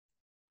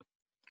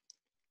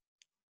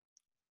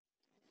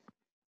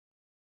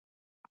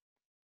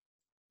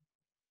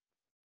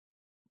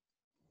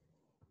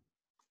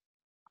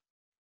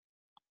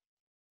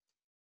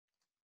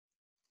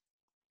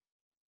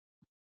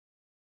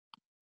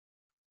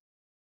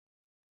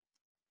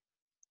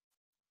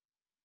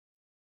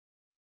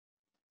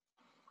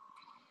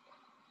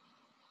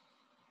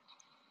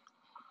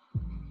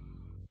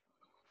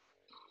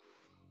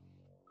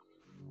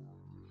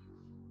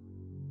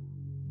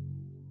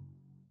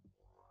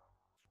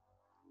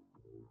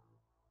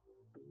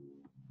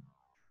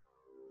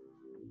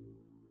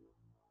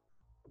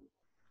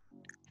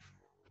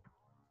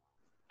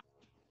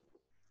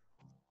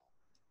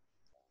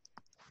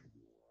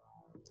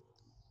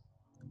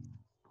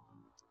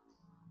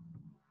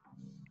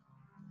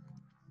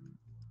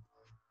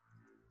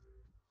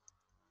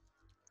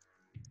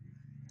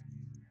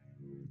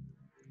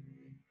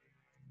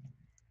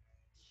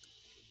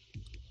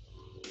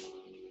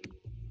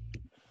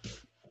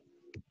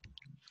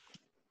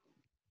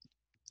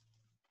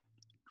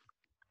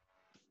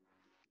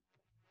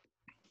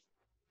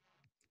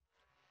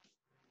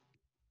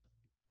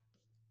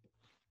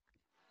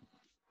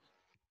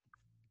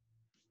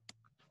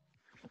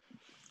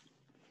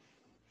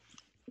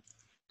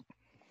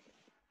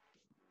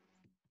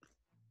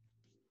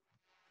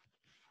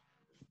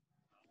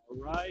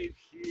Right,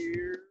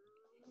 here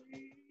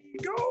we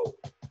go.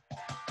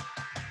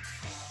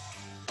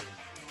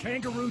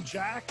 Kangaroo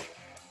Jack.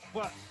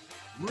 What?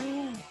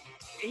 Rue.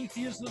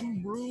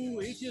 Atheism. Rue.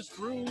 Atheist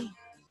Rue.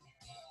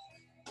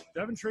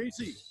 Devon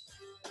Tracy.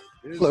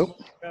 Hello.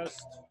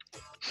 Best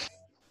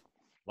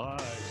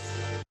live.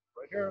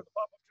 Right here at the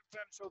Pop-Up Jim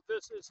Fannon Show.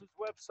 This is his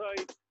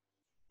website.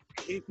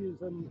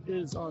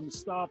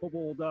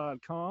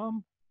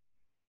 Atheismisunstoppable.com.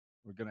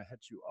 We're going to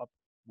hit you up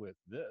with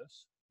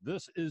this.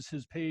 This is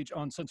his page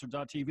on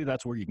censored.tv.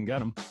 That's where you can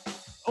get him.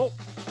 Oh,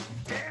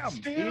 damn.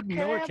 Aiden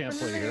Miller can't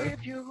play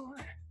here.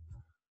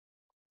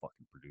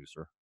 Fucking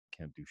producer.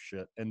 Can't do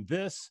shit. And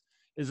this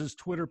is his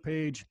Twitter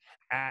page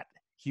at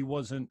He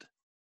Wasn't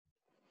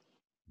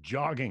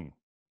Jogging.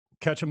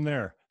 Catch him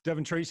there.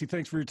 Devon Tracy,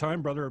 thanks for your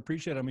time, brother. I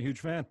appreciate it. I'm a huge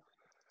fan.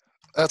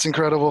 That's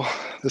incredible.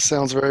 This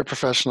sounds very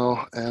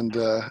professional, and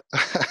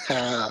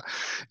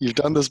you've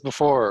done this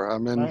before. I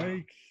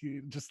mean,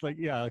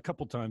 a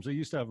couple times. I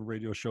used to have a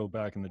radio show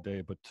back in the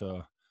day, but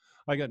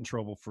I got in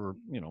trouble for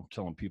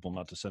telling people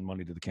not to send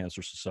money to the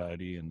Cancer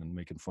Society and then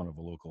making fun of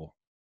a local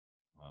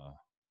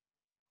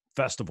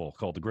festival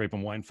called the Grape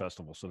and Wine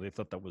Festival. So they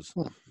thought that was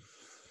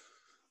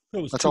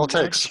that's all it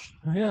takes.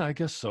 Yeah, I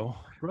guess so,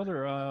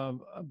 brother. I'm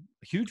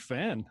a huge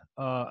fan.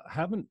 I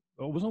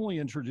was only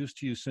introduced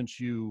to you since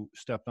you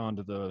stepped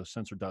onto the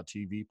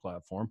Censored.tv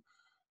platform.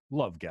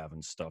 Love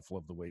Gavin's stuff.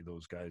 Love the way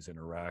those guys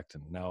interact.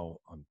 And now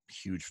I'm a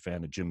huge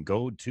fan of Jim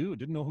Goad too.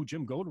 Didn't know who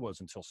Jim Goad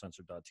was until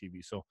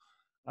Censored.tv. So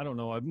I don't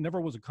know. I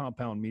never was a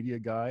compound media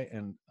guy,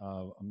 and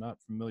I'm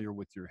not familiar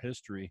with your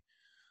history.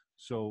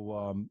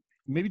 So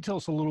maybe tell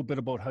us a little bit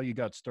about how you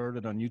got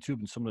started on YouTube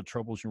and some of the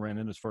troubles you ran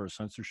into as far as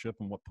censorship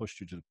and what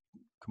pushed you to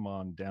come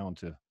on down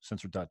to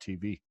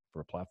Censored.tv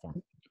for a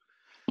platform.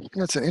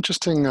 Yeah, it's an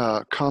interesting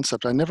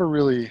concept. I never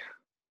really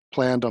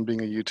planned on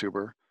being a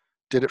YouTuber.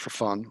 Did it for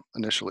fun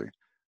initially.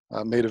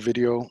 Made a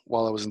video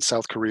while I was in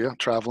South Korea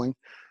traveling,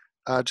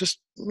 just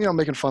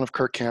making fun of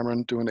Kirk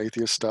Cameron doing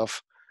atheist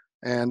stuff,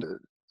 and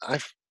I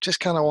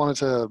just kind of wanted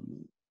to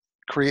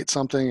create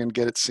something and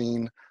get it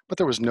seen, but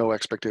there was no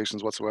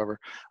expectations whatsoever.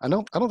 I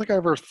don't think I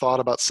ever thought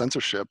about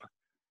censorship.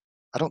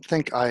 I don't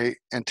think I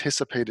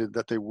anticipated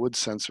that they would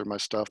censor my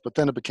stuff, but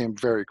then it became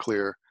very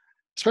clear,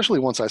 especially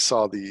once I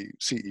saw the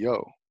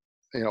CEO.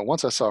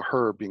 Once I saw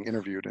her being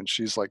interviewed, and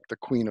she's like the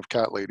queen of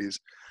cat ladies,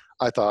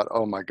 I thought,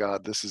 oh my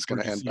God, this is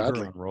going to end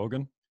badly. Her on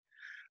Rogan?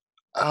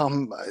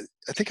 I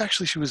think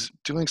actually she was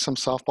doing some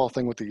softball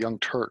thing with the Young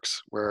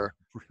Turks where,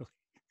 really?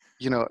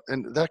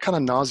 And that kind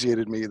of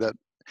nauseated me, that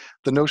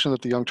the notion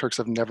that the Young Turks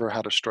have never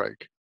had a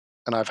strike,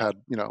 and I've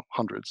had,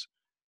 hundreds.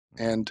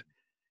 And,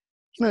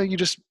 you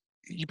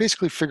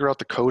basically figure out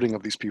the coding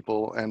of these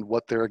people and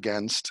what they're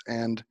against,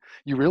 and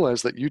you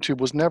realize that YouTube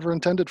was never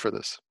intended for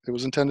this. It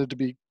was intended to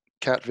be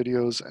cat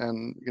videos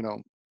and,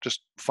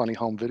 just funny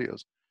home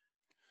videos.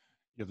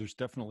 Yeah, there's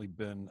definitely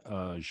been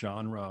a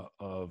genre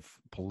of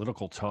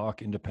political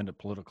talk, independent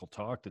political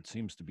talk, that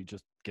seems to be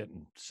just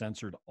getting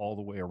censored all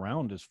the way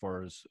around as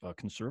far as a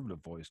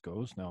conservative voice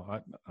goes.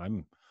 Now,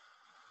 I'm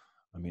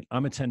a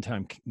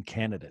 10-time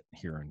candidate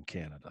here in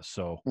Canada.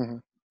 So,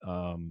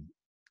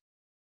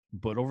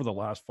 but over the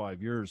last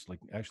 5 years, like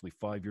actually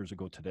 5 years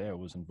ago today, I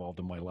was involved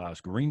in my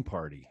last Green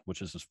Party,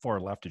 which is as far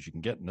left as you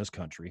can get in this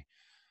country.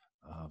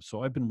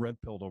 So I've been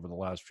red-pilled over the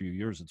last few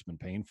years. It's been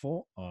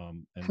painful.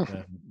 And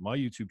then my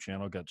YouTube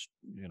channel got,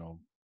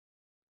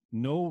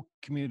 no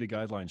community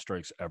guideline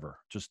strikes ever.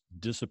 Just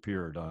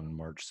disappeared on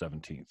March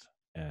 17th.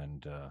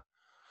 And,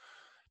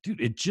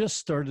 dude, it just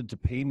started to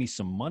pay me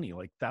some money,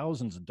 like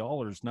thousands of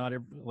dollars. I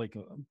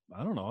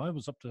don't know. I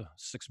was up to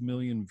 6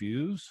 million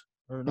views,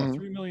 or no,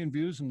 3 million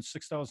views and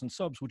 6,000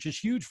 subs, which is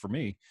huge for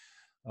me.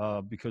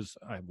 Because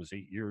I was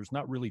 8 years,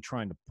 not really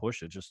trying to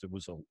push it. Just, it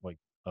was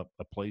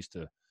a place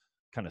to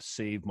kind of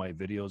save my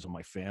videos and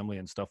my family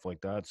and stuff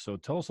like that. So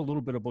tell us a little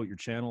bit about your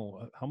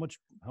channel. How much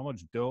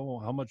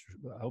dough,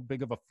 how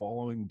big of a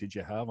following did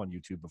you have on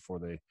YouTube before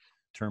they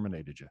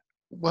terminated you?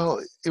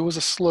 Well, it was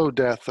a slow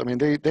death. I mean,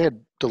 they had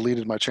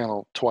deleted my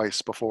channel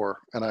twice before,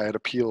 and I had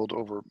appealed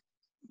over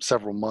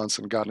several months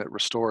and gotten it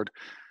restored,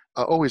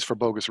 always for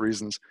bogus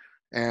reasons.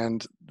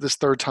 And this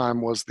third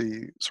time was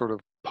the sort of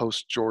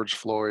post George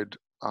Floyd,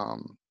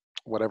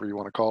 whatever you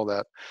want to call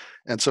that.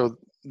 And so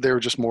they're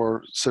just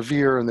more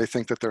severe, and they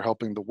think that they're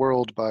helping the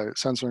world by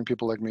censoring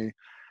people like me.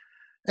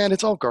 And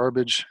it's all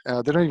garbage.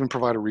 They don't even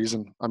provide a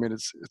reason. I mean,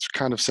 it's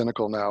kind of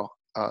cynical now.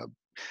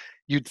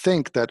 You'd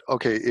think that,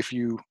 okay, if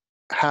you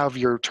have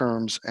your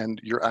terms and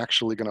you're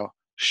actually going to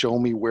show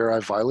me where I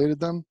violated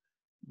them,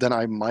 then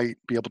I might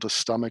be able to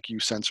stomach you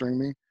censoring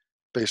me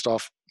based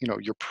off,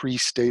 your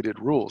pre-stated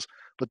rules.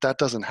 But that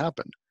doesn't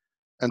happen.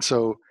 And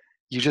so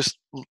you just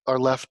are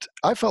left.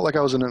 I felt like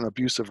I was in an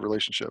abusive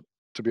relationship,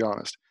 to be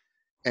honest.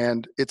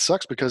 And it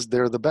sucks because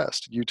they're the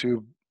best.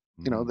 YouTube,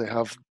 they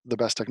have the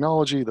best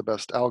technology, the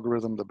best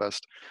algorithm, the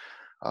best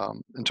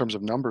in terms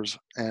of numbers.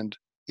 And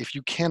if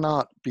you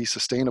cannot be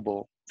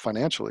sustainable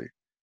financially,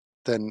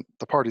 then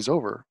the party's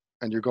over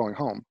and you're going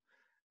home.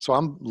 So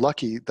I'm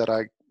lucky that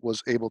I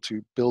was able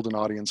to build an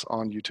audience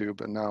on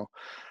YouTube, and now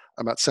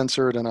I'm not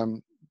censored and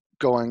I'm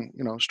going,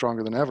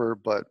 stronger than ever,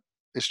 but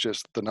it's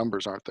just the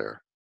numbers aren't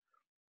there.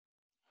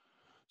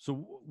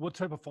 So what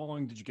type of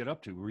following did you get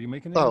up to? Were you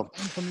making any Oh,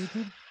 from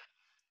YouTube?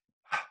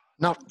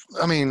 not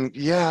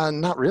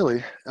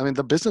really. I mean,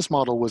 the business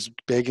model was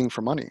begging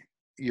for money.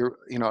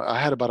 I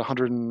had about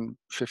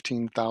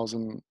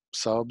 115,000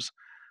 subs,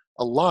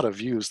 a lot of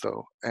views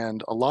though,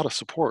 and a lot of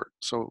support.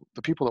 So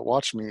the people that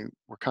watched me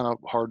were kind of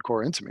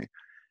hardcore into me,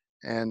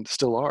 and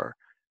still are,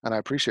 and I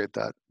appreciate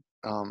that.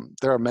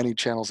 There are many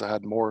channels that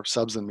had more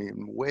subs than me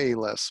and way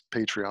less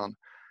Patreon,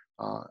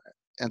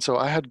 and so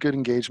I had good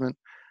engagement,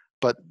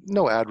 but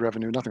no ad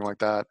revenue, nothing like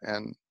that.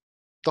 And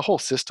the whole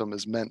system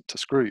is meant to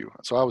screw you.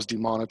 So I was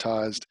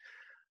demonetized.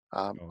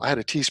 I had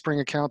a Teespring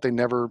account. They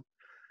never.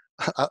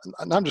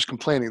 I'm just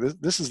complaining.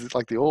 This is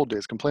like the old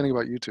days, complaining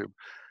about YouTube.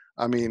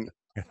 I mean,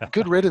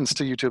 good riddance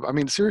to YouTube. I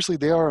mean, seriously,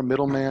 they are a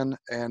middleman,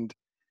 and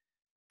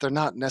they're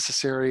not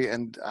necessary.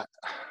 And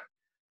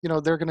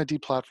they're going to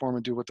deplatform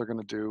and do what they're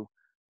going to do.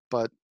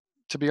 But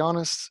to be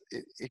honest,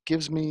 it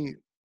gives me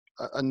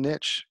a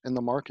niche in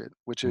the market,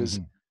 which is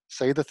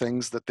say the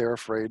things that they're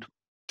afraid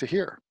to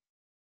hear,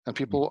 and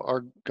people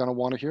are going to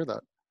want to hear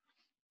that.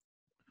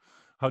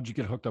 How'd you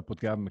get hooked up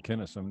with Gavin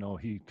McInnes? I know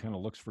he kind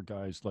of looks for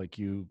guys like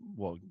you.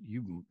 Well,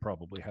 you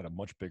probably had a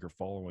much bigger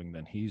following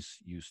than he's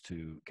used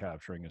to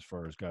capturing, as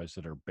far as guys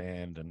that are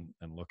banned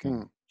and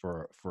looking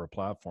for a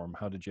platform.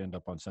 How did you end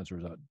up on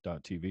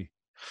Censor.TV?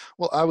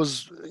 Well, I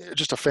was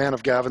just a fan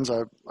of Gavin's.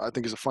 I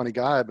think he's a funny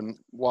guy. I've been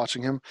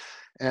watching him,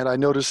 and I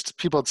noticed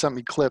people had sent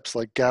me clips,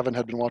 like Gavin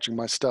had been watching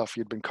my stuff.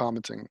 He had been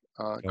commenting,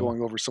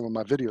 going over some of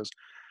my videos.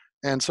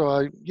 And so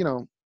I,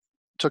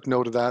 took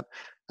note of that.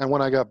 And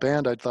when I got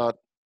banned, I thought,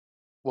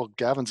 well,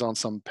 Gavin's on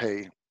some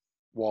pay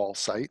wall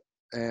site,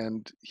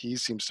 and he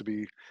seems to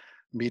be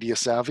media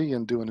savvy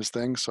and doing his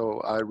thing. So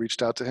I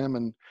reached out to him,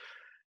 and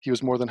he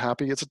was more than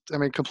happy. It's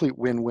a complete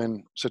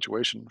win-win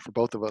situation for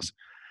both of us.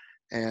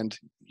 And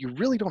you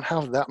really don't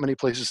have that many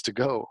places to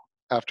go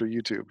after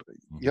YouTube.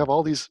 You have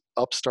all these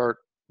upstart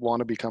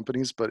wannabe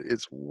companies, but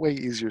it's way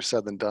easier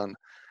said than done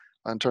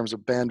in terms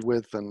of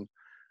bandwidth and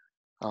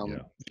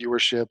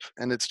viewership,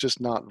 and it's just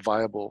not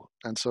viable.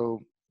 And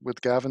so with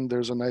Gavin,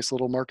 there's a nice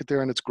little market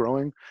there, and it's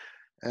growing,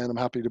 and I'm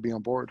happy to be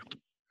on board.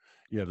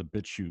 Yeah, the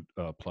BitChute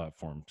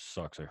platform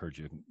sucks. I heard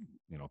you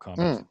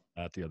comments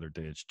that the other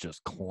day. It's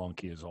just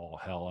clunky as all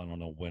hell. I don't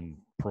know when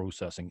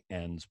processing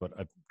ends, but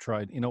I've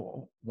tried.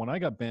 When I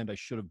got banned, I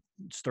should have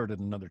started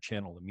another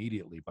channel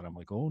immediately. But I'm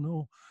like, oh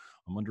no,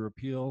 I'm under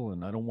appeal,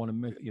 and I don't want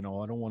to, I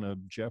don't want to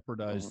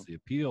jeopardize the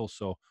appeal.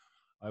 So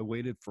I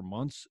waited for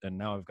months, and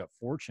now I've got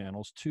 4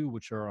 channels, 2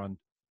 which are on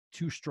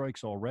 2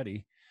 strikes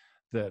already.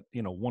 That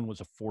one was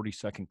a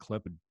 40-second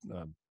clip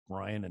of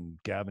Brian and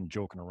Gavin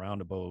joking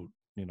around about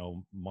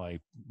my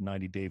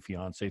 90-day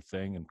fiance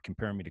thing and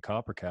comparing me to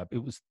Copper Cap.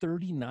 It was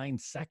 39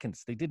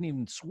 seconds. They didn't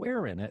even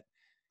swear in it,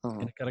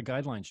 and it got a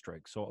guideline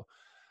strike. So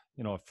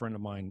a friend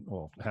of mine,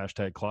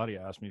 hashtag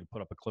Claudia, asked me to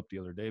put up a clip the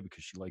other day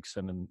because she likes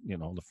sending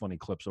the funny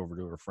clips over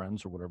to her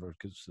friends or whatever,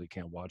 because they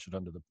can't watch it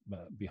under the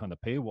behind the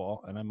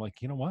paywall. And I'm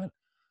like, you know what,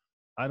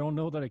 I don't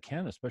know that I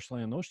can,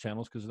 especially on those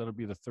channels, because that'll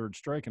be the 3rd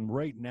strike. And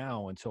right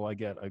now, until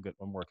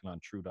I'm working on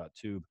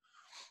Trew.Tube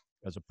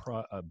as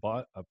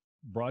a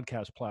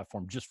broadcast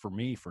platform just for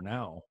me for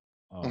now.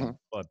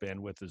 But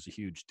bandwidth is a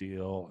huge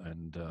deal.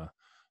 And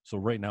so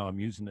right now I'm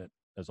using it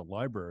as a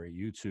library,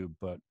 YouTube,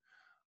 but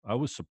I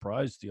was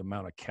surprised the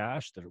amount of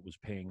cash that it was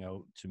paying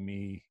out to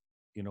me,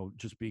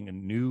 just being a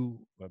new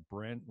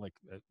brand, like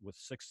with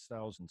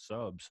 6,000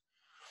 subs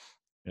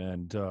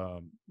and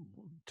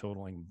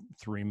totaling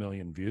 3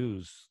 million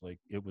views. Like,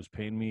 it was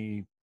paying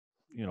me,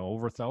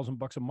 over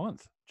 $1,000 a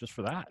month just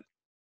for that.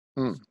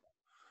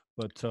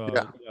 But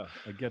yeah,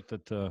 I get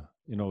that.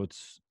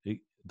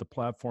 The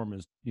platform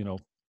is,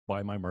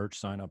 buy my merch,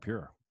 sign up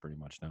here, pretty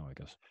much now, I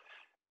guess.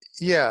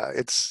 Yeah,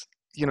 it's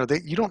you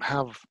don't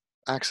have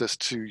access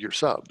to your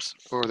subs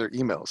or their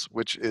emails,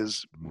 which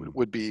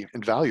would be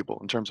invaluable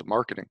in terms of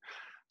marketing.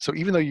 So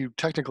even though you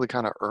technically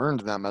kind of earned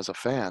them as a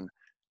fan,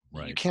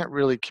 you can't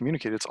really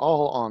communicate. It's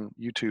all on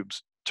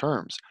YouTube's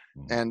terms,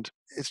 and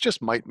it's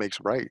just might makes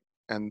right.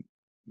 And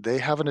they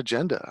have an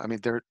agenda. I mean,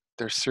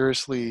 they're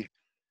seriously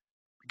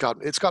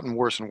it's gotten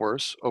worse and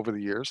worse over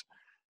the years.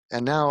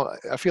 And now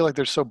I feel like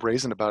they're so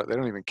brazen about it, they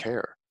don't even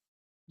care.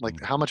 Like,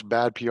 Mm. how much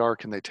bad PR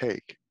can they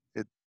take?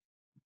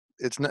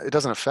 It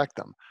doesn't affect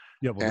them.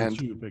 Yeah, well, they're And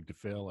too big to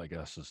fail, I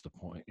guess, is the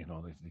point.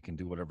 They can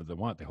do whatever they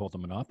want. They hold the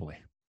monopoly.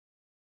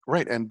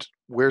 right, and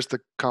where's the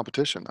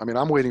competition? I mean,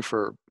 I'm waiting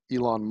for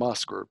Elon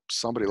Musk or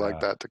somebody like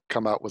Yeah. that to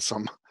come out with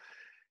some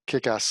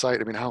kick-ass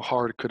site. I mean, how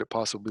hard could it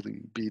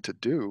possibly be to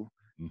do?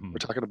 We're Hmm.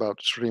 talking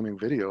about streaming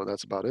video,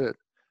 that's about it.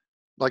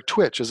 Like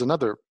Twitch is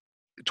another.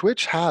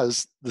 Twitch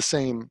has the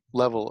same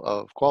level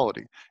of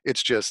quality.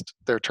 It's just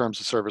their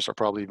terms of service are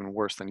probably even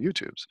worse than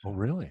YouTube's. Oh,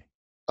 really?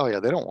 Oh yeah,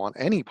 they don't want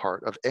any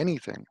part of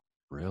anything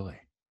Really?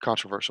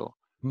 controversial.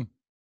 Hmm.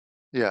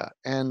 Yeah,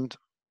 and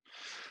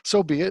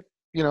so be it.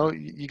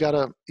 You got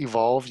to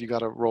evolve, you got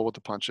to roll with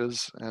the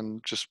punches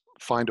and just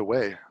find a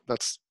way.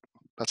 That's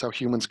how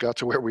humans got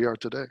to where we are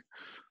today.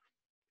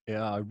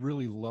 Yeah, I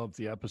really loved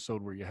the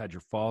episode where you had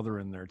your father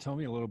in there. Tell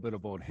me a little bit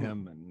about Hmm.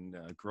 him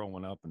and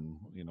growing up, and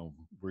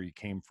where you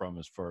came from.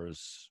 As far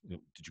as did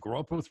you grow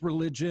up with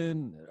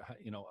religion?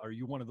 Are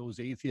you one of those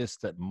atheists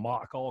that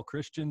mock all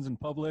Christians in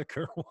public,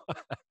 or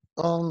what?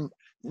 Um,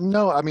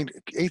 no, I mean,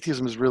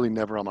 atheism is really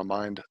never on my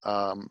mind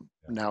Yeah.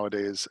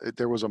 nowadays.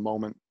 There was a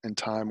moment in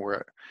time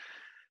where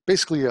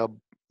basically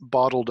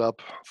bottled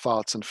up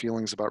thoughts and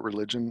feelings about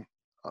religion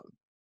uh,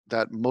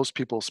 that most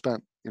people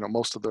spent,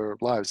 most of their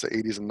lives, the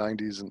 80s and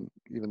 90s, and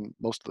even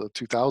most of the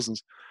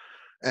 2000s,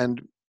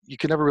 and you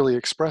could never really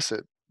express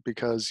it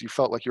because you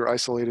felt like you're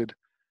isolated.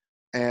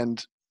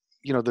 And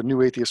the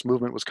new atheist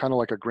movement was kind of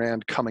like a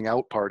grand coming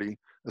out party,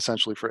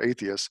 essentially, for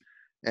atheists.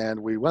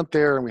 And we went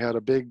there and we had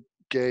a big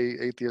gay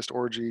atheist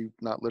orgy,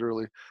 not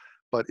literally,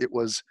 but it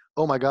was,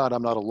 oh my God,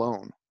 I'm not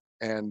alone.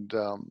 And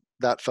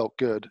that felt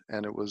good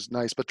and it was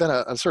nice. But then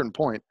at a certain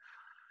point,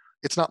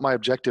 it's not my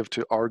objective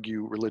to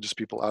argue religious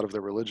people out of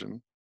their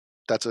religion.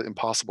 That's an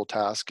impossible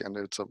task and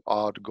it's an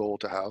odd goal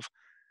to have.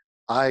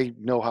 I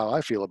know how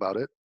I feel about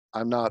it.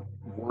 I'm not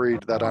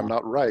worried that I'm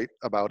not right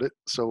about it.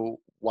 So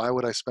why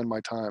would I spend my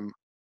time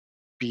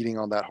beating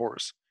on that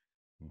horse?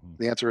 Mhm.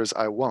 The answer is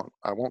I won't.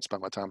 I won't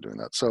spend my time doing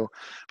that. So,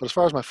 but as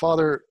far as my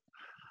father,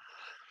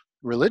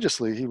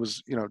 religiously, he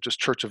was, just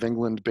Church of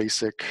England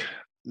basic,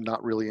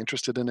 not really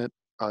interested in it.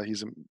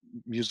 He's a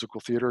musical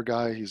theater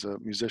guy. He's a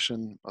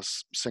musician, a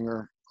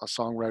singer, a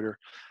songwriter,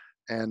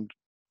 and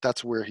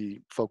that's where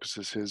he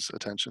focuses his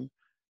attention.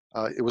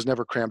 It was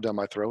never crammed down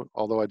my throat,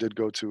 although I did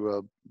go to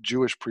a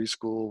Jewish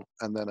preschool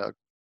and then a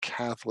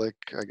Catholic,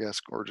 I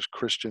guess, or just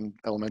Christian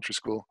elementary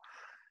school.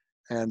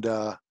 And,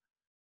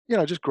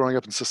 just growing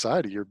up in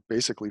society, you're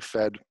basically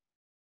fed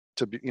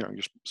to be, you're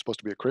supposed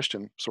to be a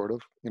Christian, sort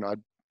of.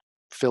 I'd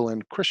fill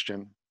in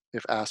Christian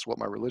if asked what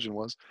my religion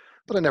was,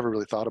 but I never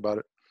really thought about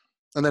it.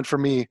 And then for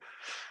me,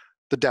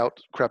 the doubt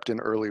crept in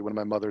early when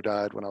my mother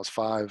died when I was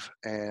 5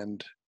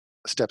 and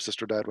a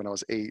stepsister died when I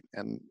was 8.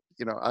 And,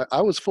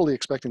 I was fully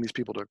expecting these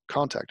people to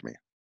contact me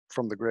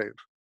from the grave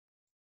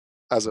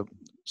as a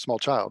small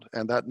child,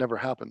 and that never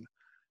happened.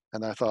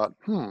 And I thought,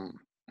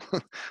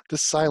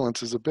 this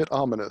silence is a bit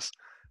ominous.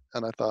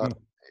 And I thought,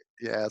 Mhm.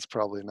 yeah, it's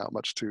probably not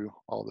much to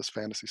all this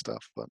fantasy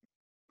stuff. But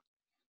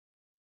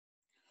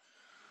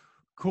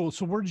Cool.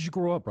 So where did you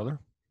grow up, brother?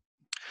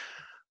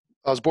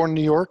 I was born in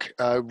New York,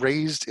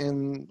 raised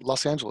in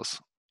Los Angeles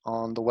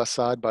on the west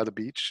side by the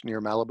beach near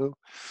Malibu.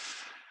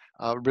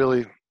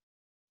 Really,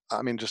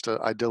 I mean, just an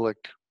idyllic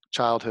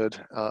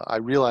childhood. I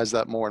realize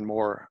that more and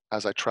more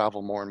as I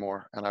travel more and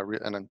more, and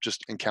and I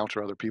just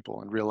encounter other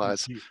people and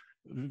realize. You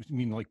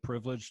mean like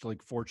privileged,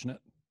 like fortunate?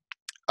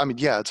 I mean,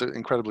 yeah, it's an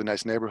incredibly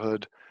nice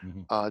neighborhood.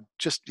 Hmm.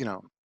 Just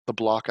the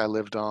block I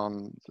lived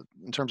on,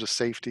 in terms of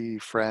safety,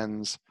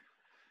 friends.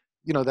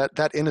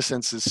 That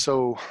innocence is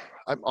so.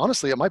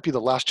 Honestly, it might be the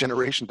last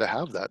generation to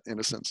have that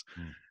innocence.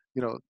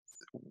 You know,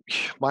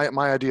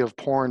 my idea of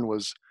porn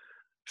was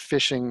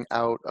fishing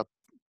out a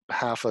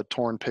half a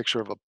torn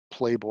picture of a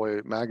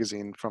Playboy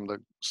magazine from the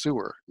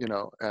sewer,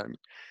 and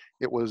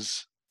it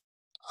was.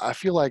 I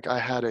feel like I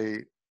had a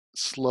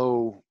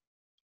slow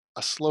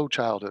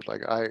childhood.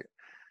 Like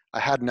I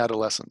had an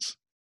adolescence.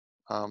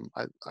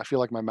 I feel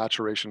like my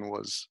maturation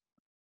was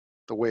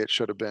the way it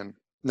should have been.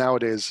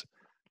 Nowadays,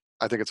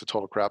 I think it's a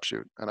total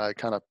crapshoot, and I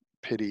kind of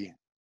pity.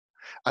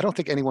 I don't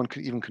think anyone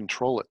could even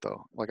control it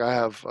though. Like I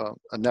have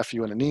a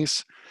nephew and a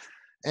niece,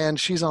 and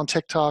she's on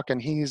TikTok,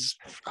 and he's.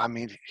 I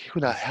mean, who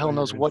the I saw hell your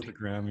knows what?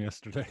 Instagram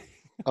yesterday.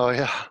 Oh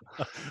yeah.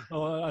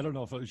 Oh, I don't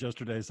know if it was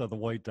yesterday. I saw the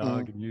white Mhm.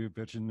 dog and you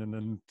bitching, and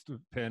then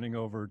panning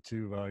over to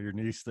your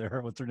niece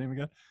there. What's her name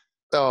again?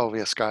 Oh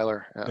yeah,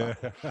 Skylar. Yeah.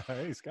 Yeah.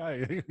 Hey,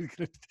 Sky, you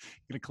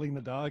gonna clean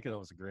the dog? That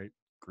was a great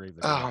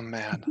video. Oh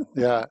man.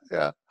 Yeah,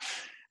 yeah.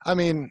 I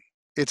mean,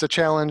 it's a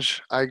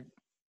challenge.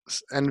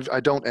 And I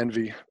don't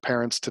envy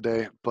parents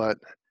today, but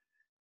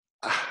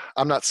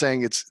I'm not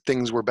saying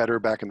things were better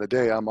back in the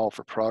day. I'm all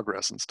for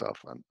progress and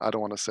stuff. And I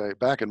don't want to say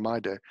back in my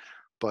day,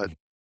 but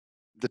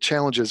the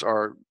challenges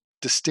are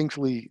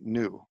distinctly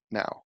new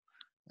now.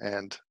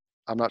 And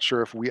I'm not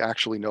sure if we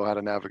actually know how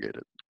to navigate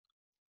it.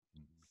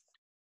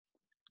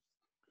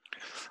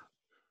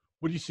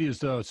 What do you see as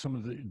some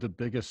of the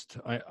biggest?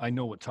 I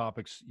know what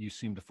topics you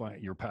seem to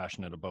find you're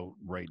passionate about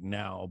right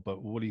now,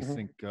 but what do you Mhm.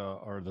 think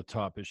are the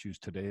top issues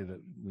today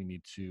that we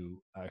need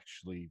to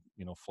actually,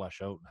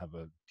 flesh out and have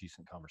a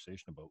decent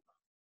conversation about?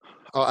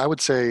 I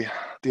would say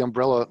the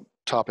umbrella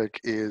topic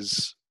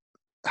is,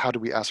 how do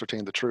we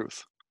ascertain the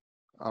truth?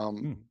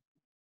 Um, Hmm.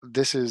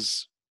 this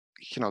is,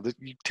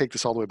 you take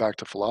this all the way back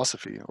to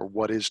philosophy, or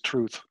what is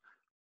truth,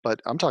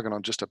 but I'm talking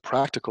on just a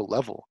practical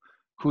level.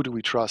 Who do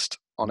we trust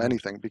on Mhm.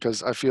 anything?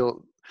 Because I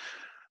feel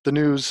the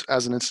news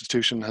as an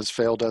institution has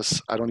failed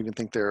us. I don't even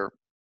think they're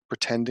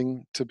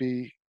pretending to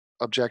be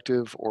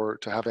objective or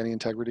to have any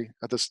integrity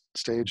at this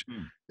stage.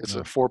 Mhm. It's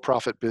a No.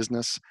 for-profit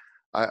business.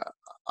 I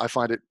I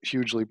find it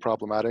hugely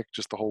problematic,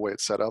 just the whole way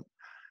it's set up.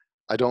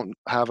 I don't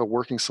have a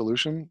working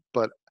solution,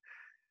 but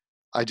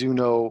I do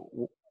know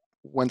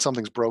when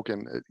something's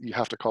broken, you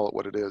have to call it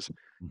what it is.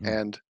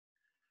 Mhm. And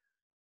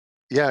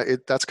yeah,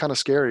 that's kind of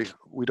scary.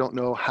 We don't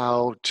know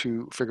how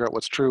to figure out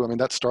what's true. I mean,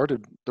 that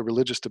started the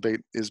religious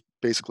debate is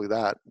basically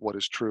that: what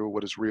is true,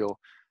 what is real.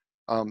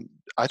 Um,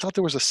 I thought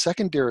there was a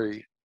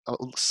secondary,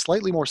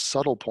 slightly more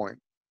subtle point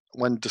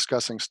when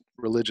discussing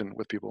religion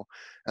with people,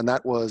 and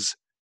that was,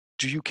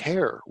 do you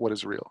care what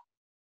is real?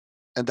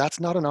 And that's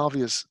not an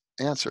obvious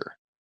answer,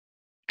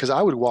 because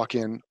I would walk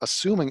in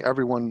assuming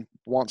everyone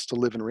wants to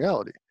live in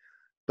reality.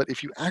 But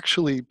if you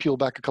actually peel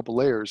back a couple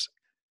layers,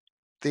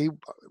 they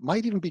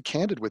might even be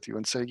candid with you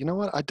and say, you know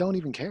what, I don't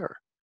even care.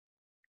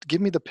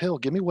 Give me the pill,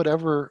 give me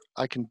whatever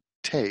I can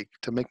take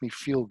to make me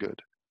feel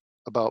good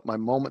about my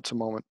moment to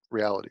moment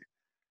reality.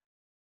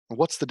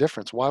 What's the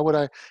difference? Why would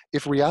I,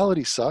 if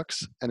reality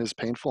sucks and is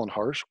painful and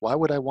harsh, why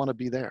would I want to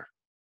be there?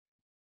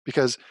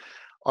 Because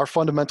our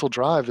fundamental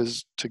drive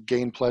is to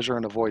gain pleasure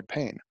and avoid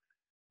pain.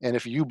 And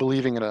if you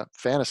believing in a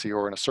fantasy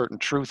or in a certain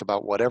truth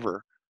about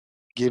whatever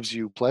gives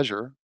you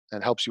pleasure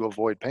and helps you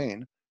avoid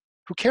pain,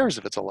 who cares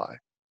if it's a lie?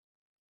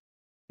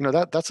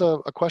 That's a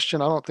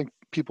question I don't think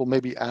people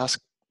maybe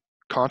ask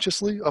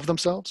consciously of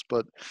themselves,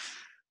 but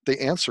they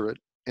answer it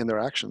in their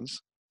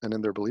actions and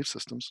in their belief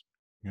systems.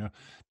 Yeah.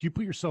 Do you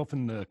put yourself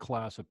in the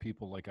class of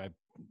people like I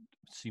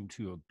seem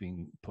to have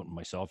been putting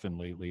myself in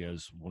lately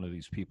as one of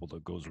these people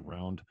that goes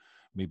around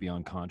maybe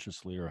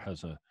unconsciously or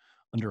has a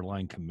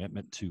underlying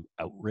commitment to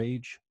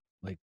outrage?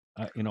 Like,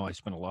 I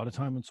spend a lot of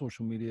time on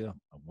social media.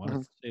 I want to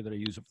Mhm. say that I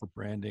use it for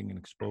branding and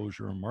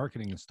exposure and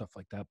marketing and stuff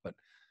like that, but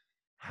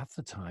half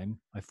the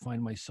time I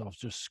find myself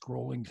just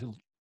scrolling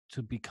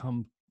to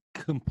become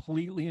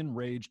completely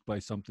enraged by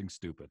something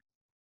stupid.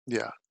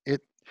 Yeah,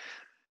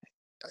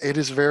 it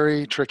is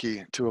very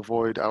tricky to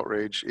avoid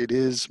outrage. It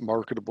is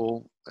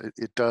marketable.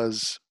 It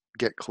does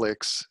get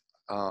clicks.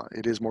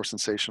 It is more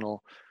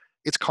sensational.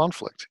 It's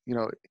conflict,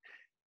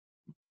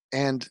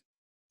 and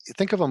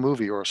think of a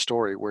movie or a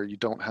story where you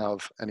don't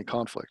have any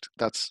conflict.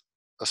 That's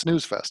a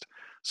snooze fest.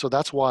 So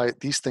that's why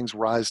these things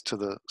rise to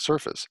the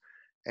surface,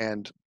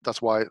 and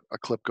that's why a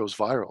clip goes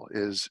viral.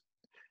 Is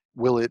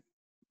will it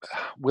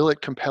will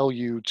it compel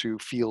you to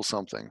feel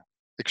something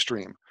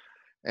extreme?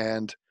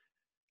 And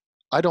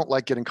I don't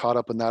like getting caught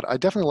up in that. I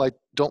definitely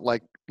don't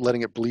like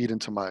letting it bleed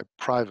into my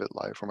private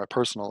life or my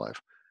personal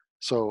life.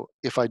 So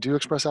if I do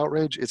express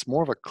outrage, it's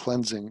more of a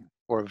cleansing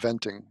or a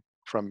venting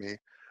from me.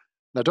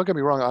 Now, don't get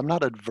me wrong, I'm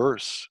not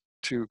adverse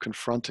to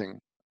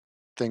confronting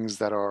things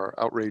that are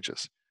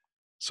outrageous.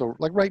 So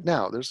like right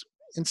now, there's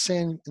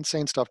insane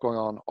stuff going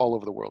on all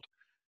over the world.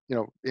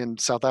 In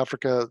South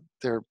Africa,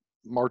 they're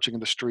marching in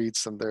the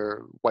streets and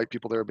they're white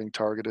people there being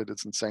targeted.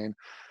 It's insane.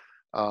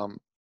 Um,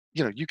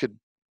 you could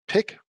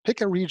pick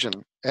a region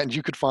and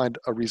you could find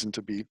a reason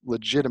to be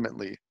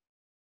legitimately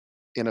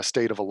in a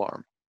state of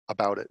alarm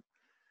about it.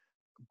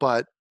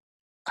 But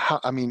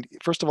I mean,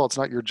 first of all, it's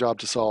not your job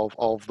to solve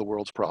all of the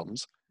world's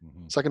problems.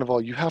 Hmm. Second of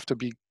all, you have to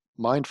be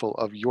mindful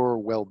of your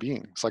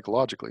well-being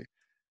psychologically.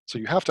 So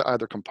you have to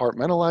either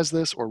compartmentalize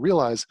this or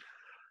realize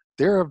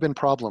there have been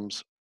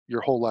problems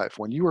your whole life.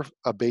 When you were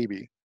a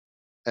baby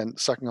and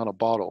sucking on a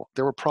bottle,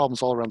 there were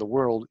problems all around the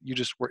world. You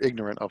just were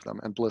ignorant of them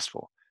and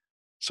blissful.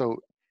 So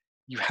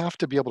you have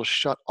to be able to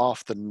shut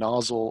off the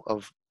nozzle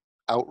of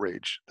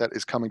outrage that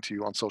is coming to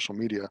you on social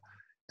media.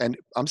 And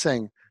I'm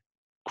saying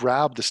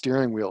grab the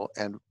steering wheel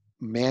and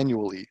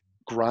manually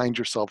grind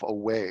yourself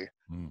away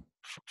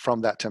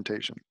from that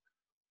temptation.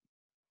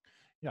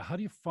 Yeah, how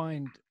do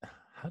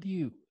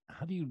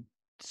you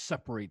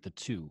separate the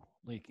two?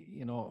 Like,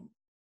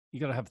 you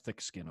got to have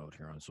thick skin out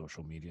here on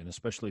social media, and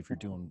especially if you're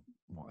doing,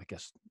 well, I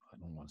guess I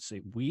don't want to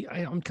say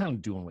I'm kind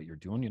of doing what you're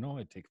doing.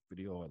 I take a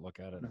video, I look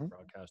at it, I Mhm.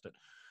 broadcast it,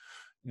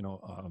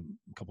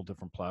 a couple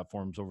different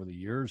platforms over the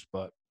years,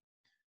 but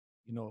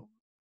you know,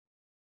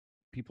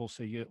 people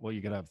say, yeah, well,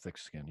 you got to have thick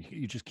skin.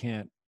 You just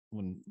can't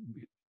when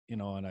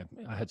and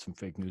I had some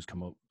fake news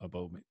come out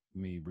about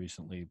me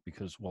recently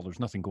because, well, there's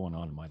nothing going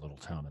on in my little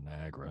town in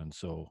Niagara, and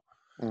so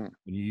Mm.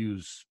 when you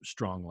use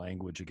strong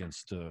language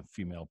against a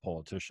female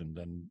politician,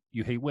 then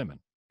you hate women.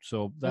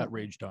 So Mm. that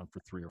raged on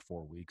for 3 or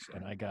 4 weeks,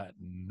 and I got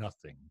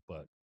nothing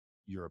but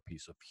 "you're a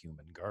piece of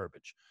human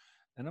garbage."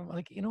 And I'm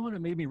like, you know what? It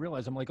made me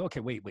realize I'm like, okay,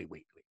 wait.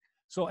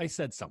 So I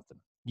said something.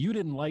 You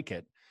didn't like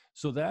it.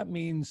 So that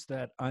means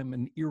that I'm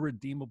an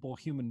irredeemable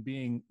human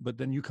being, but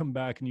then you come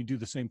back and you do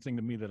the same thing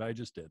to me that I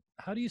just did.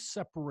 How do you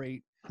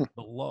separate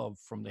the love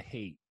from the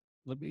hate?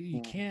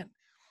 You can't,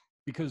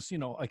 because,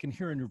 I can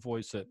hear in your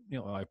voice that,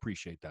 I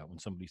appreciate that when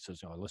somebody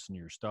says, I listen to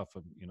your stuff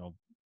and,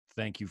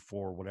 thank you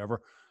for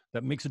whatever.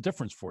 That makes a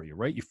difference for you,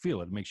 right? You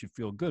feel it. It makes you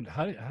feel good.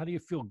 How do you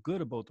feel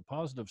good about the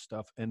positive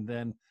stuff? And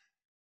then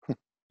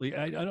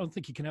I don't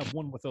think you can have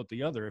one without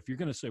the other. If you're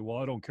going to say, well,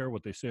 I don't care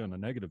what they say on the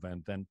negative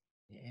end, then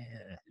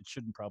it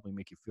shouldn't probably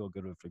make you feel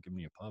good if they're giving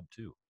you a pub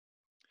too.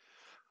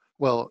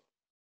 Well,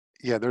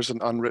 yeah, there's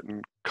an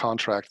unwritten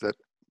contract that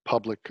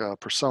public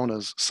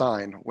personas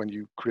sign when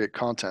you create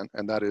content,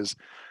 and that is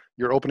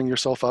you're opening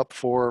yourself up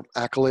for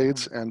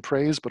accolades and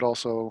praise, but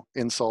also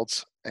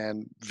insults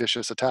and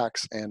vicious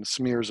attacks and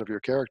smears of your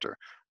character.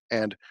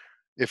 And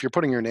if you're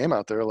putting your name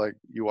out there like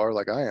you are,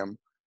 like I am,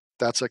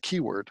 that's a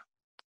keyword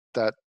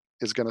that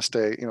is going to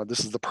stay.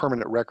 This is the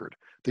permanent record.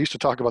 They used to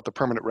talk about the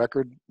permanent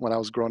record when I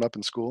was growing up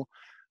in school.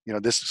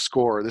 This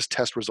score, this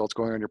test results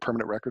going on your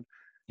permanent record.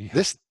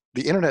 Yeah.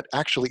 The internet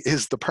actually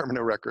is the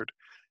permanent record,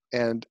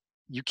 and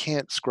you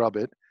can't scrub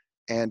it.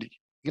 And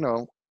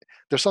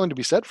there's something to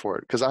be said for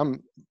it, because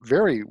I'm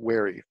very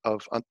wary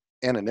of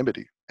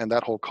anonymity and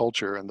that whole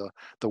culture and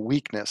the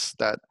weakness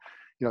that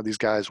these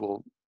guys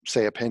will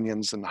say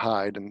opinions and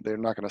hide, and they're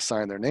not going to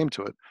sign their name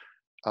to it,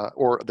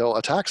 or they'll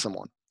attack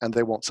someone and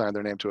they won't sign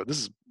their name to it. This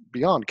is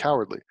beyond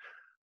cowardly.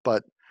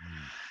 But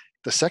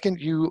the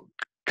second you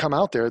come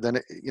out there, then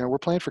we're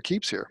playing for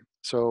keeps here.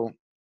 So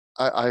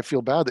I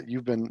feel bad that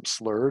you've been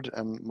slurred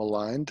and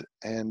maligned,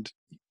 and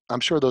I'm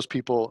sure those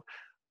people,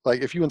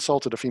 like if you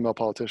insulted a female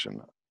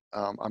politician,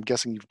 I'm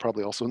guessing you've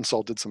probably also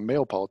insulted some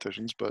male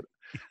politicians, but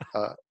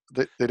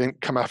they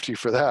didn't come after you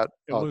for that.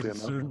 It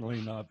was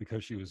certainly not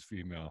because she was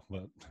female,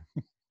 but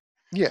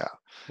yeah.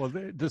 Well,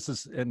 this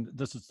is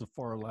the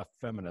far left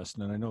feminist,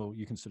 and I know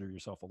you consider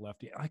yourself a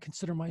lefty. I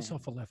consider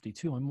myself a lefty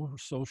too. I'm more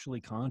socially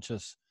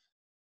conscious,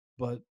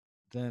 but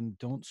then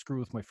don't screw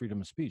with my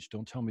freedom of speech.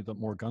 Don't tell me that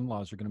more gun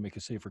laws are going to make a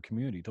safer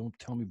community. Don't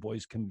tell me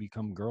boys can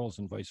become girls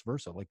and vice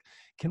versa. Like,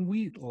 can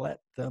we let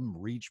them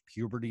reach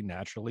puberty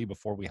naturally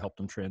before we help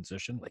them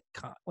transition?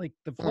 Like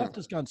the left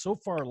has gone so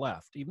far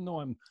left, even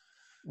though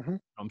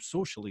I'm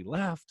socially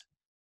left,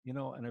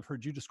 and I've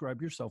heard you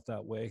describe yourself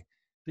that way.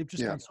 They've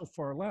just gone so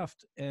far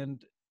left.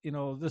 And,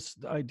 this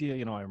idea,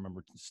 I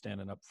remember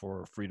standing up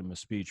for freedom of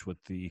speech with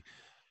the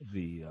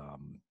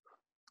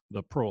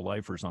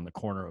pro-lifers on the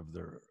corner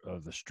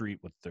of the street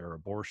with their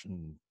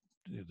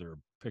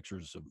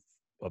pictures of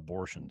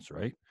abortions,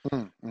 right?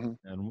 And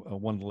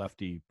one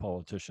lefty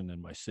politician in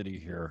my city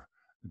here,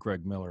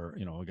 Greg Miller,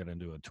 I got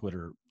into a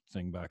Twitter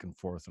thing back and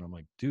forth, and I'm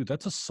like, dude,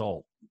 that's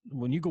assault.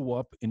 When you go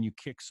up and you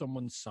kick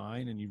someone's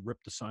sign and you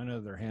rip the sign out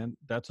of their hand,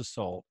 that's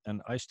assault.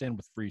 And I stand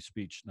with free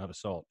speech, not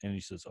assault. And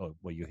he says, oh,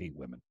 well, you hate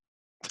women.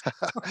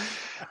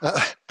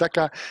 That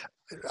guy,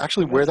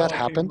 actually, where that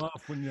happened.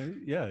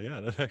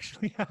 That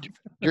actually happened.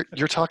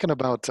 You're talking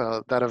about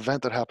that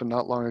event that happened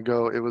not long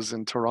ago. It was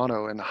in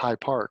Toronto in High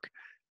Park,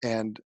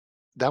 and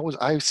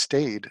I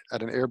stayed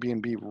at an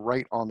Airbnb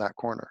right on that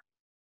corner.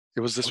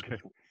 It was this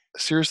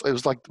seriously. It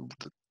was like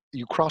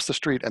you cross the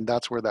street, and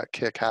that's where that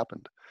kick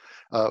happened,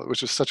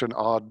 which is such an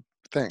odd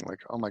thing. Like,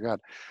 oh my god,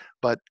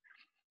 but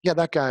yeah,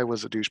 that guy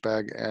was a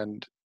douchebag.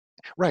 And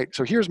right.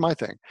 So here's my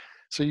thing.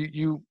 So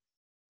you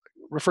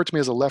refer to me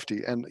as a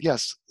lefty, and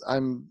yes,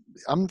 I'm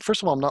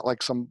first of all, I'm not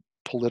like some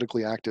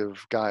politically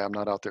active guy. I'm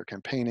not out there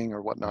campaigning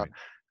or whatnot.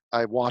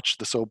 Right. I watch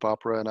the soap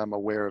opera and I'm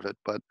aware of it.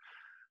 But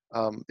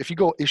if you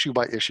go issue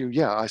by issue,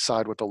 yeah, I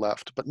side with the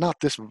left, but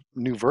not this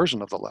new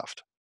version of the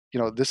left.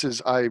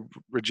 I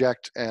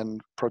reject and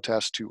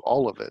protest to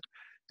all of it.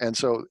 And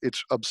so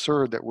it's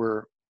absurd that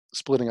we're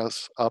splitting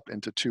us up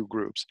into two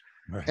groups.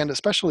 Right. And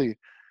especially,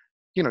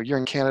 you're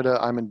in Canada,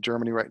 I'm in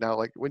Germany right now.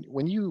 Like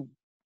when you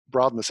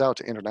broaden this out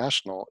to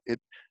international, it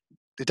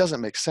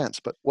doesn't make sense.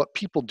 But what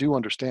people do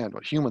understand,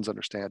 what humans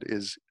understand,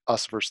 is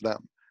us versus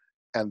them.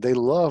 And they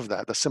love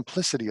that, the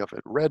simplicity of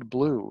it. Red,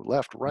 blue,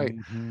 left, right.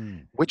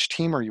 Which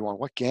team are you on?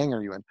 What gang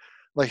are you in?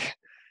 Like,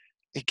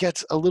 it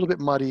gets a little bit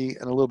muddy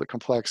and a little bit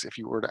complex if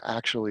you were to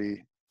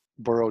actually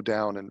burrow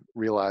down and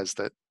realize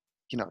that,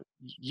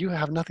 you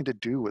have nothing to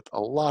do with a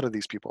lot of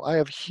these people. I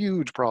have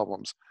huge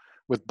problems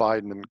with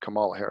Biden and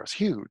Kamala Harris.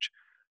 Huge.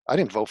 I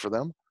didn't vote for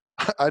them.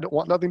 I don't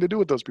want nothing to do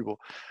with those people.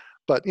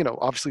 But,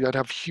 obviously I'd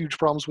have huge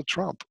problems with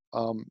Trump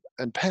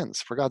and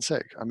Pence, for God's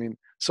sake. I mean,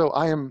 so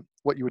I am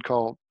what you would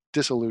call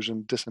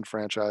disillusioned,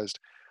 disenfranchised,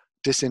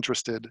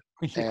 disinterested.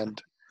 Yeah.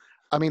 And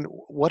I mean,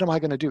 what am I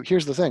going to do?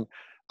 Here's the thing.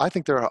 I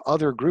think there are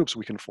other groups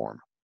we can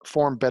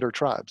form better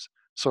tribes.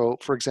 So,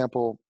 for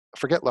example,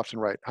 forget left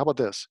and right. How about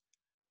this?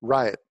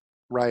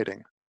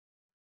 Rioting.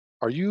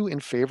 Are you in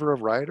favor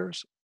of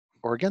rioters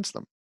or against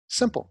them?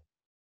 Simple.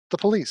 The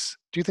police.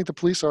 Do you think the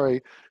police are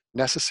a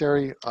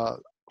necessary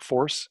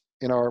force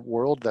in our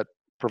world that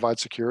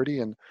provides security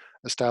and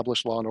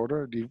establish law and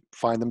order? Do you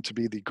find them to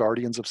be the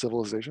guardians of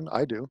civilization?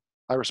 I do.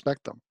 I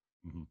respect them.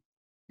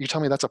 You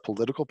tell me that's a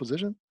political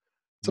position?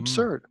 It's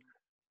absurd.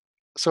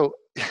 So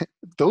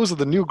those are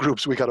the new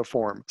groups we got to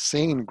form,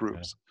 sane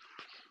groups.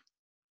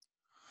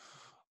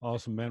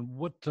 Awesome, man.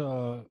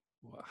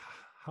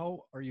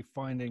 How are you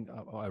finding?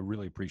 I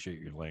really appreciate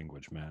your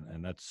language, man.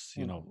 And that's,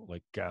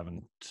 like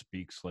Gavin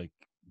speaks like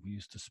we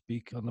used to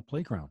speak on the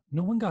playground.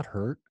 No one got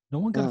hurt. No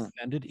one got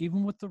offended,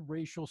 even with the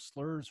racial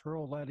slurs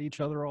hurled at each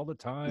other all the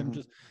time.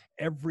 Just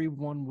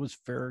everyone was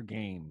fair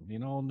game.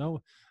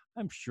 No,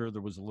 I'm sure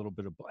there was a little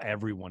bit of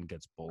everyone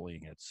gets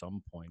bullying at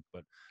some point,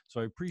 but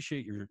so I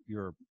appreciate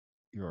your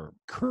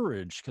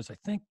courage, because I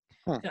think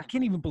I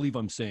can't even believe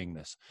I'm saying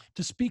this,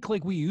 to speak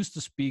like we used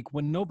to speak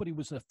when nobody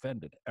was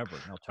offended ever.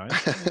 Now times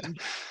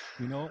change,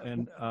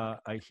 and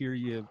I hear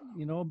you,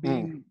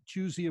 being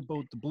choosy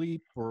about the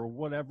bleep or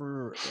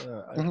whatever.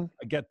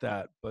 I get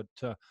that, but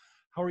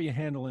how are you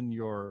handling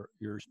your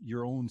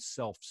own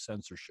self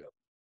censorship?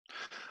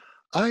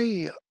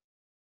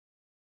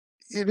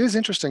 It is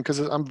interesting because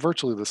I'm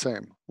virtually the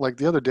same. Like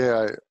the other day,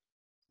 I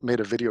made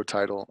a video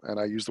title and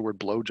I used the word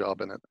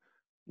blowjob in it,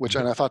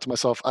 and I thought to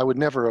myself, I would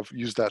never have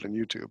used that in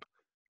YouTube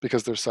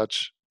because they're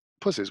such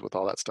pussies with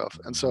all that stuff.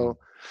 And so,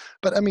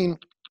 but I mean,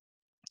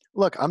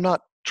 look, I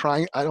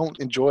don't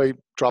enjoy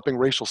dropping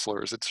racial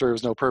slurs. It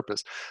serves no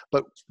purpose.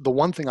 But the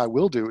one thing I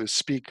will do is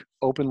speak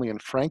openly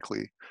and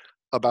frankly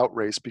about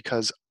race,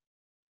 because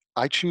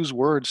I choose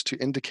words to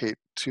indicate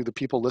to the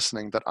people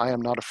listening that I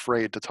am not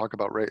afraid to talk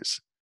about race.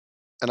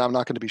 And I'm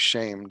not going to be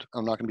shamed.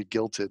 I'm not going to be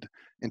guilted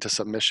into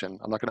submission.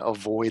 I'm not going to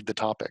avoid the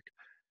topic.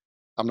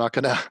 I'm not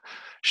going to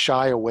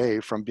shy away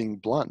from being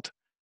blunt.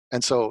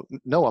 And so,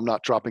 no, I'm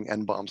not dropping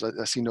N-bombs.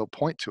 I see no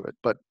point to it.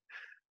 But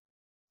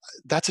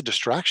that's a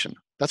distraction.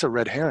 That's a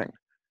red herring.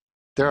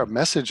 There are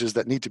messages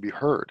that need to be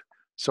heard.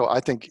 So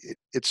I think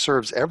it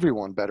serves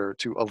everyone better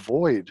to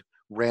avoid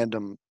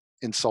random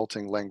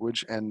insulting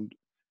language and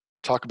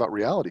talk about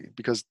reality,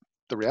 because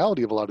the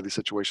reality of a lot of these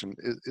situations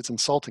it's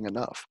insulting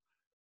enough.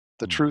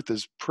 The truth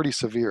is pretty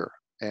severe.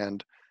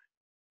 And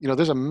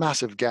there's a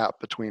massive gap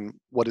between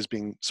what is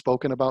being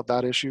spoken about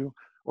that issue,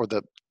 or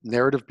the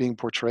narrative being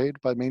portrayed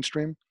by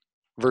mainstream,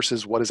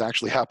 versus what is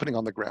actually happening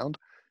on the ground.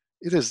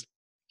 It is,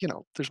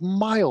 there's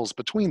miles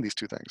between these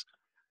two things.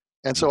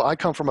 And so I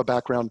come from a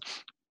background,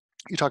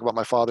 you talk about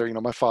my father,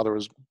 my father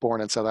was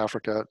born in South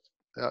Africa.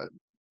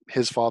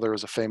 His father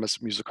is a famous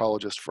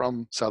musicologist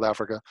from South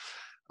Africa.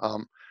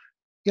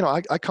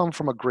 I come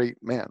from a great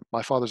man.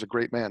 My father's a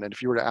great man. And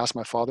if you were to ask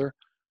my father,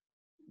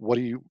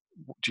 do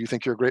you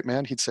think you're a great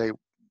man? He'd say,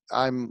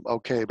 I'm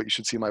okay, but you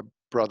should see my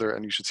brother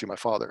and you should see my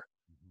father.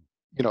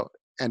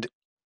 And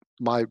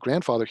my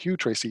grandfather, Hugh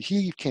Tracy,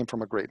 he came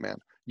from a great man,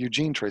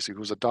 Eugene Tracy, who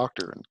was a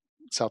doctor in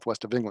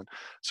southwest of England.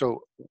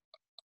 So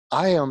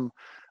I am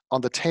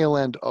on the tail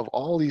end of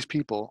all these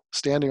people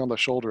standing on the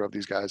shoulder of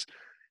these guys,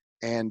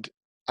 and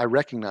I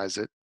recognize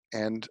it.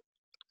 And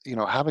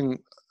having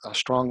a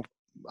strong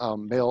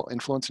male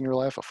influence in your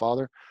life, a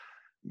father,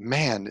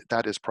 man,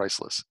 that is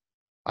priceless.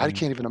 I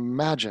can't even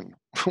imagine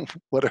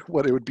what it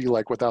would be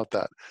like without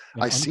that.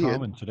 And I see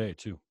it today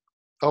too.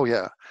 Oh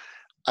yeah,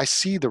 I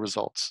see the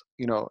results.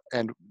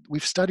 And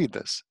we've studied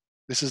this.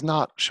 This is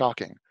not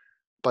shocking,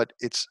 but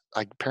it's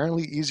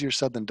apparently easier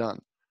said than done,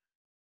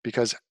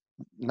 because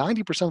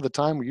 90% of the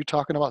time when you're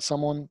talking about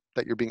someone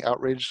that you're being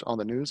outraged on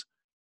the news,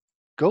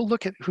 go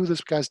look at who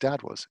this guy's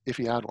dad was, if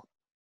he had one.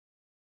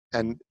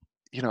 And,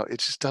 it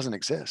just doesn't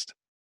exist.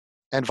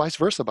 And vice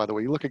versa, by the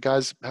way. You look at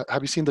guys,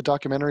 have you seen the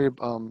documentary,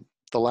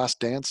 The Last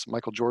Dance,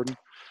 Michael Jordan?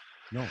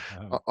 No.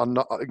 An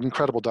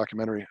incredible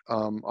documentary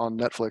on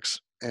Netflix.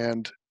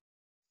 And,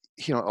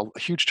 a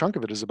huge chunk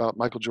of it is about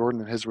Michael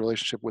Jordan and his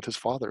relationship with his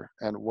father,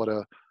 and what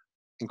a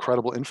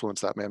incredible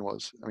influence that man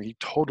was. I mean, he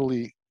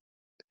totally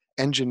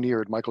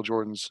engineered Michael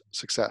Jordan's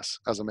success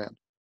as a man.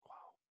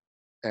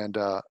 And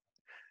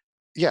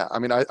yeah, I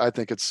mean, I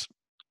think it's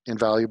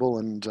invaluable,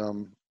 and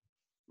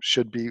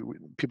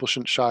people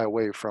shouldn't shy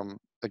away from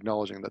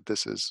acknowledging that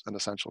this is an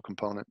essential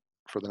component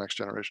for the next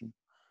generation.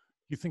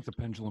 You think the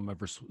pendulum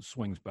ever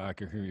swings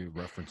back? I hear you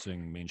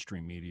referencing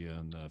mainstream media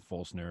and the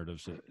false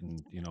narratives,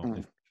 and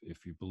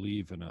if you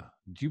believe do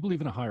you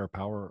believe in a higher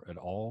power at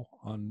all?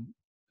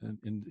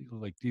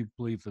 Do you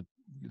believe that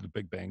the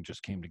Big Bang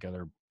just came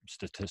together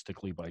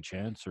statistically by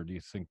chance, or do you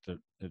think that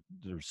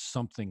there's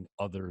something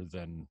other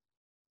than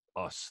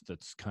us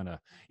that's kind of,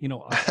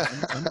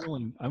 I'm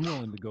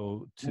willing to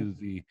go to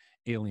the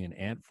alien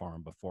ant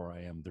farm before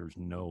I am there's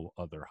no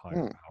other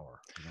higher power.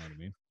 You know what I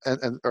mean?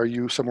 And are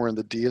you somewhere in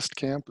the deist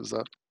camp? Is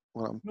that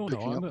what I'm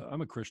picking up?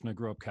 I'm a Christian. I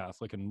grew up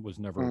Catholic and was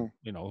never,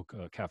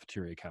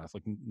 cafeteria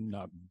Catholic,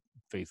 not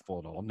faithful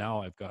at all.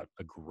 Now I've got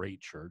a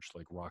great church,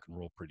 like Rock and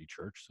Roll Pretty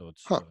Church. So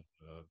it's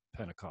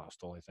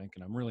Pentecostal, I think.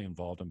 And I'm really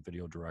involved. I'm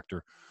video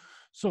director.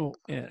 So,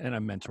 and I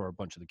mentor a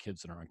bunch of the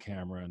kids that are on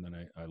camera. And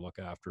then I look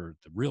after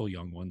the real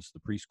young ones, the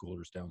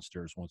preschoolers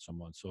downstairs once a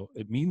month. So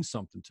it means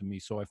something to me.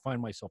 So I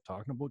find myself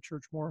talking about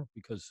church more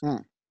because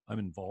I'm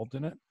involved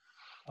in it.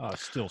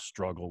 Still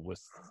struggle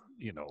with,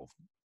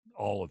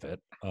 all of it.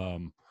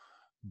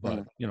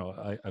 But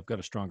I've got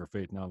a stronger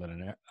faith now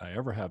than I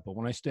ever have. But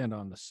when I stand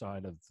on the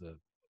side of the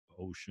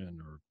ocean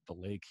or the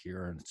lake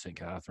here in St.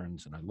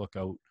 Catharines and I look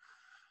out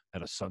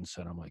at a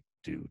sunset. I'm like,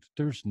 dude,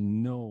 there's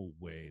no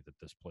way that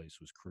this place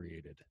was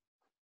created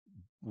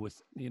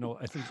with,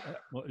 I think,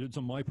 well, it's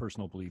my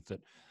personal belief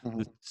that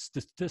Mhm. the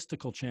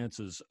statistical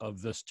chances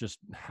of this just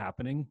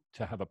happening,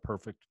 to have a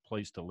perfect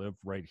place to live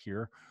right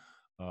here,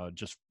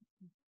 just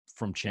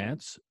from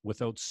chance,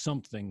 without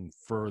something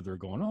further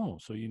going, oh,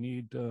 so you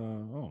need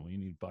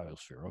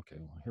biosphere. Okay,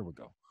 well, here we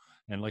go.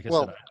 And like I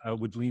said, Well, I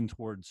would lean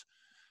towards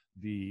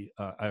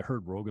I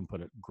heard Rogan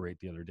put it great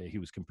the other day. He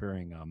was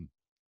comparing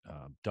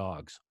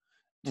dogs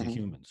to mhm.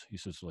 humans. He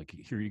says, like,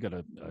 here you got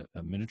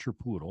a miniature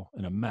poodle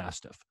and a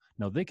mastiff.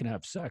 Now they can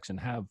have sex and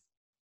have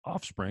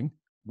offspring.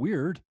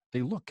 Weird.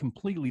 They look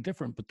completely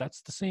different, but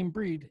that's the same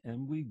breed,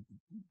 and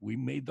we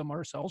made them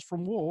ourselves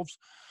from wolves.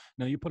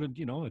 Now you put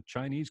a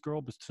Chinese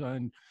girl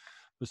beside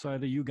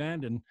a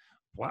Ugandan.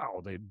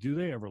 Wow, they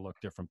ever look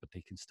different? But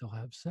they can still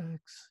have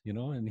sex,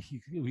 And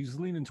he's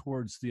leaning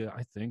towards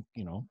I think,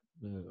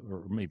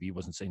 or maybe he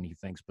wasn't saying he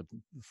thinks, but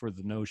for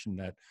the notion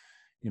that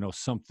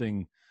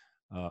something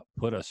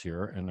put us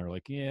here, and they're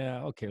like,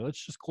 yeah, okay,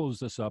 let's just close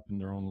this up in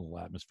their own little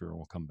atmosphere, and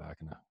we'll come back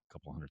in a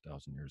couple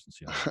 100,000 years and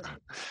see how we're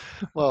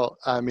doing. Well,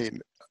 I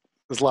mean,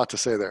 there's a lot to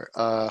say there.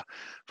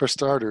 For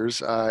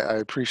starters, I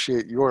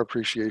appreciate your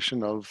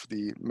appreciation of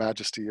the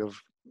majesty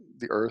of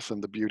the earth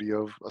and the beauty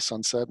of a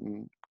sunset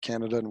in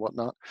Canada and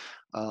whatnot.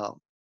 Uh,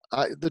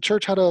 the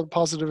church had a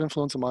positive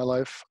influence in my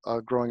life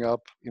growing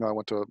up. I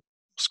went to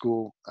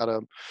school at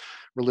a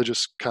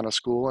religious kind of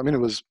school. I mean, it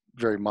was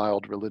very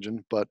mild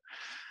religion, but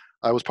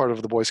I was part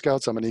of the Boy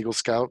Scouts. I'm an Eagle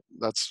Scout.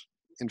 That's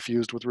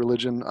infused with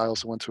religion. I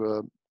also went to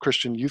a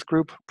Christian youth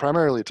group,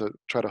 primarily to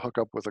try to hook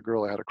up with a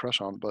girl I had a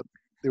crush on, but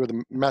they were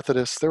the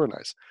Methodists. They were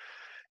nice.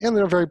 And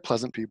they're very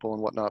pleasant people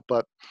and whatnot.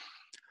 But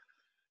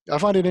I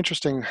find it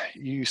interesting.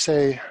 You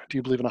say, do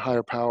you believe in a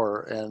higher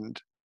power?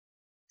 And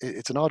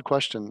it's an odd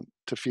question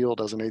to field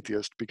as an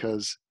atheist,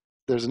 because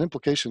there's an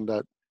implication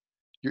that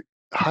you're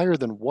higher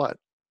than what?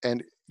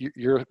 And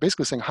you're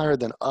basically saying higher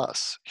than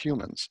us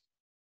humans.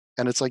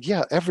 And it's like,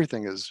 yeah,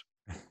 everything is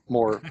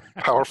more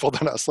powerful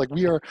than us. Like,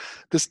 we are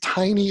this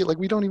tiny, like,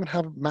 we don't even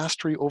have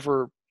mastery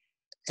over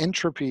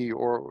entropy,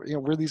 or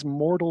we're these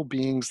mortal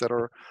beings that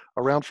are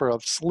around for a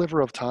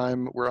sliver of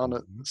time. We're on a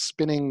Mhm.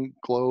 spinning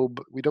globe.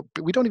 We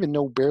don't even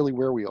know barely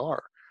where we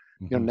are.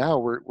 Mhm. Now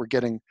we're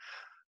getting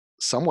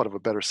somewhat of a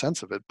better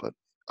sense of it, but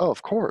oh,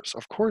 of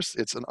course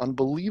it's an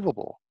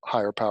unbelievable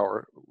higher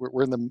power.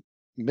 We're in the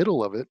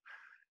middle of it.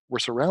 We're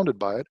surrounded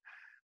by it,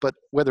 but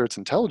whether it's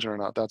intelligent or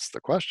not, that's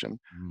the question.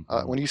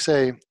 Mhm. When you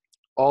say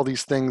all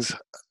these things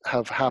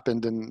have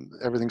happened and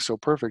everything's so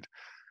perfect,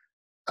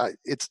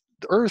 it's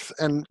the Earth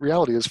and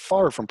reality is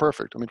far from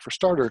perfect. I mean, for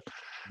starter,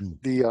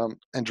 Mm. the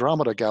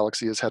Andromeda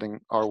galaxy is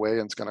heading our way,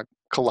 and it's going to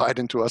collide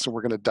into us, and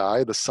we're going to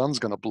die. The sun's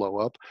going to blow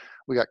up.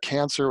 We got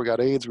cancer, we got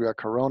AIDS, we got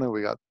corona,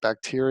 we got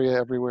bacteria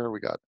everywhere.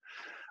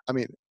 I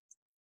mean,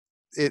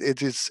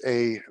 it is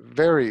a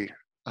very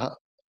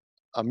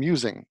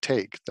amusing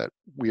take that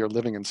we are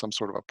living in some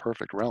sort of a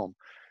perfect realm.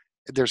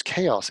 There's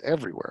chaos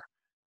everywhere,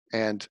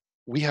 and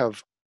we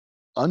have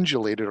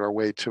undulated our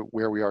way to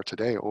where we are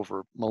today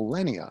over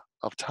millennia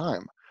of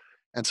time.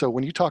 And so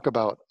when you talk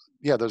about,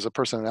 yeah, there's a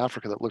person in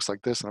Africa that looks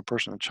like this and a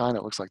person in China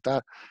that looks like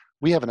that,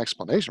 we have an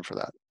explanation for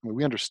that. I mean,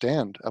 we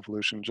understand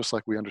evolution just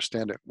like we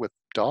understand it with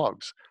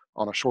dogs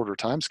on a shorter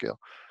time scale.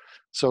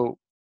 So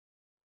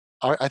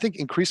I think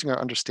increasing our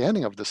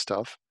understanding of this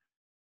stuff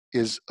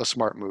is a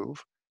smart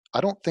move. I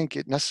don't think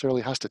it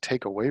necessarily has to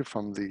take away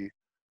from the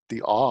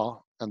awe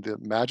and the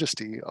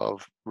majesty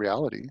of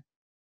reality.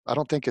 I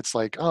don't think it's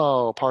like,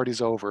 oh,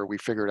 party's over, we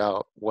figured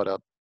out what a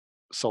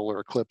solar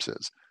eclipse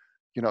is.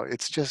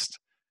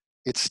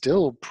 It's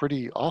still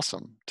pretty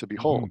awesome to Mhm.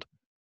 behold.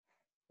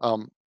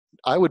 Um,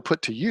 I would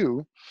put to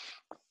you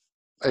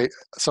a,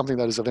 something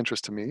that is of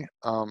interest to me,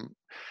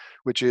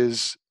 which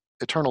is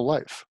eternal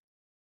life.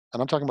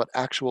 And I'm talking about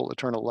actual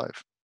eternal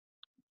life.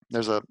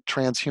 There's a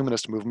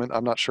transhumanist movement.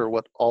 I'm not sure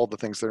what all the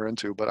things they're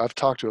into, but I've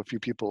talked to a few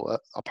people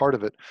a part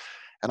of it.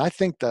 And I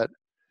think that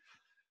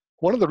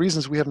one of the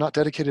reasons we have not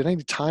dedicated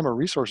any time or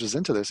resources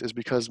into this is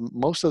because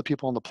most of the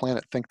people on the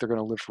planet think they're going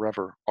to live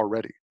forever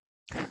already.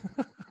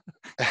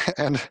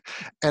 and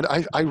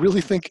I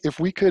really think if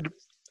we could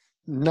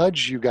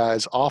nudge you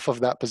guys off of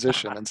that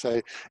position and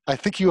say, I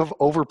think you have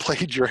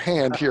overplayed your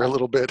hand here a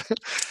little bit.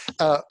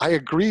 I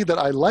agree that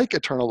I like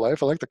eternal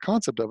life. I like the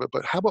concept of it,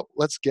 but how about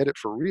let's get it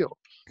for real?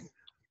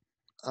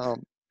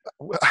 Um,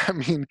 I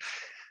mean,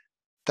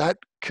 that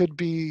could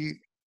be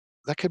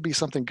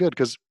something good,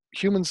 because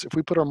humans, if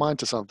we put our mind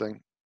to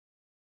something,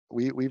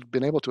 we've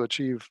been able to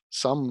achieve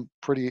some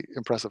pretty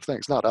impressive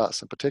things. Not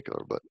us in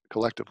particular, but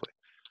collectively.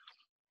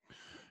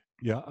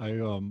 Yeah, I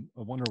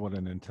wonder what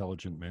an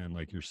intelligent man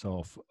like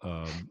yourself,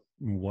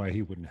 why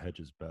he wouldn't hedge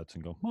his bets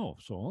and go, oh,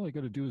 so all I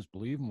got to do is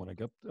believe, and when I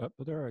get up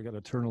there, I got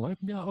eternal life.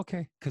 Yeah,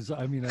 okay. Because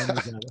I mean,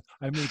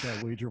 I made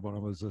that wager when I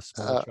was a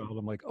small uh, child.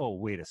 I'm like, oh,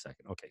 wait a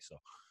second. Okay, so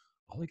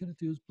all I got to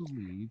do is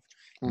believe.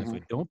 And if Hmm.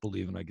 I don't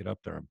believe and I get up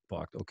there, I'm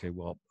fucked. Okay,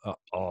 well,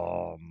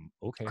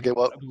 okay, Okay,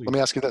 well, I let believe. me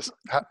ask you this.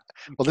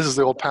 Well, this is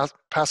the old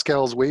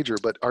Pascal's wager,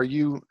 but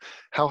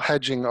how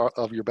hedging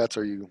of your bets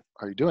are you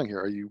doing here?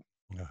 Are you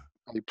Yeah.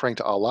 praying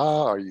to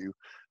Allah? Are you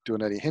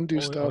doing any Hindu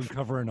Oh, stuff?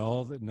 uncovering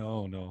all that.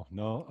 No, no,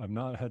 no. I'm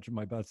not hedging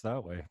my bets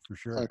that way for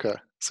sure. Okay,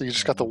 so you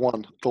just got Um,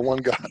 the one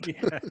God.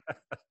 yeah.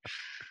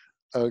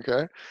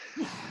 Okay.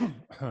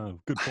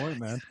 Good point,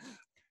 man.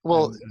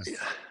 Well, And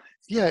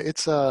yeah,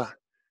 it's an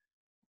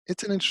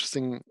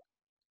interesting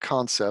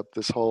concept,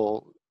 this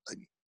whole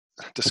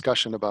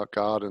discussion about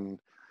God, and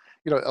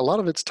a lot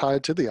of it's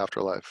tied to the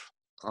afterlife.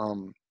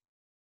 Um,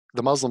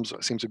 the Muslims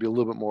seem to be a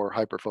little bit more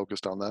hyper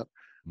focused on that,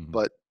 mhm,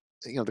 but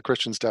the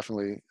Christians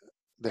definitely,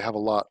 they have a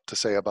lot to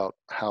say about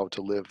how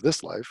to live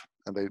this life,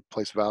 and they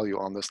place value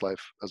on this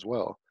life as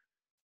well.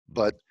 mhm,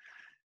 But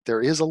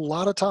there is a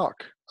lot of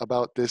talk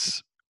about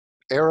this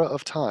era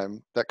of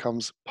time that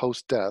comes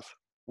post death,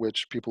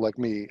 which people like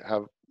me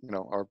are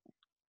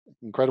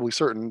incredibly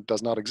certain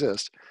does not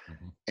exist.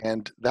 mhm,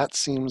 And that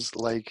seems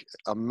like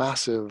a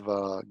massive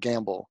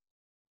gamble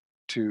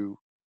to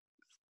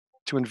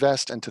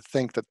invest and to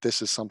think that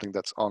this is something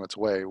that's on its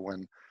way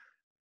when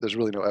there's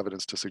really no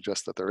evidence to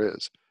suggest that there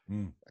is.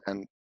 mm,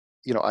 And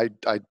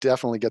I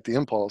definitely get the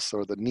impulse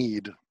or the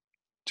need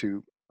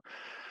to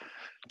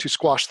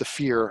squash the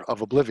fear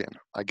of oblivion.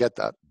 I get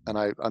that, and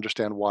I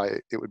understand why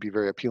it would be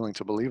very appealing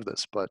to believe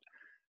this. But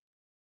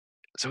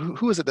so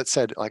who is it that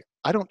said, like,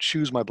 I don't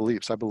choose my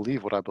beliefs, I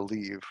believe what I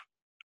believe,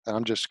 and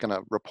I'm just going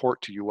to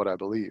report to you what I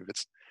believe?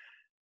 It's,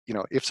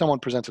 if someone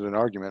presented an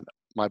argument,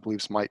 my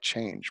beliefs might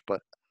change,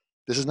 but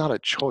this is not a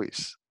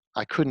choice.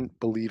 I couldn't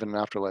believe in an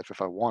afterlife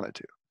if I wanted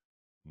to,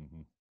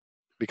 mhm.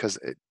 because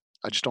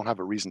I just don't have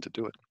a reason to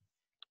do it.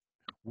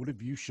 What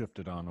have you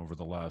shifted on over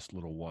the last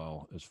little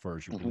while as far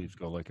as your Hmm. beliefs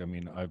go? Like, I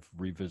mean, I've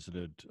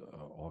revisited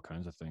all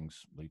kinds of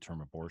things. Late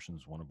term abortion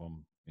is one of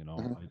them.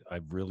 Hmm. I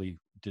really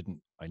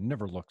didn't, I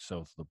never looked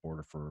south of the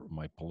border for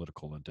my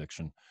political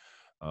addiction.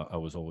 I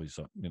was always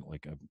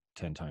like a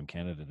 10-time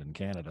candidate in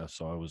Canada.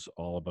 So I was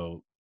all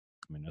about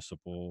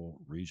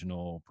municipal,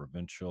 regional,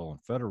 provincial,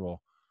 and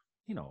federal.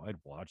 I'd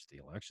watch the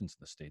elections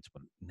in the States,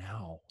 but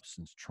now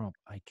since Trump,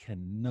 I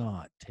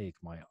cannot take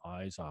my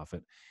eyes off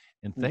it.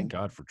 And Hmm. thank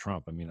God for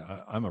Trump. I mean,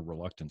 I'm a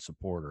reluctant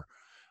supporter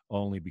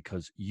only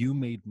because you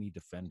made me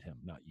defend him,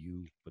 not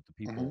you, but the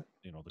Hmm. people,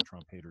 the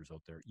Trump haters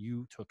out there.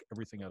 You took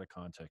everything out of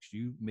context.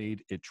 You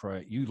made it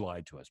you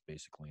lied to us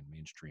basically in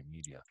mainstream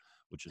media,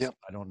 which is, Yep.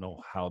 I don't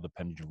know how the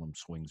pendulum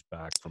swings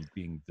back from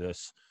being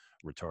this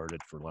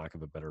retarded, for lack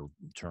of a better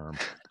term.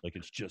 Like,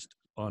 it's just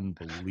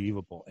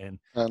unbelievable. And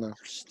I know.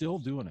 they're still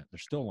doing it. They're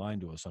still lying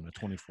to us on a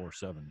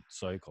 24/7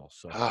 cycle.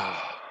 So,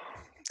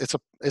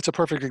 It's a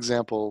perfect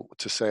example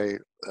to say,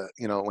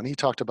 when he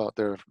talked about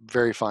there are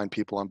very fine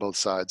people on both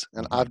sides,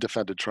 and mhm, I've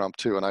defended Trump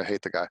too, and I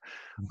hate the guy.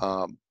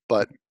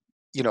 But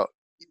you know,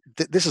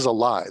 this is a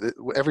lie.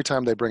 Every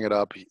time they bring it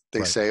up,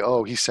 they right. say,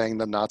 "Oh, he's saying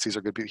the Nazis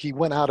are good people." He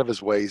went out of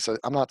his way. He said,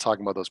 "I'm not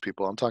talking about those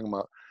people. I'm talking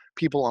about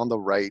people on the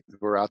right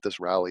who are at this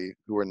rally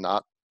who are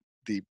not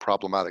the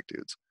problematic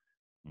dudes."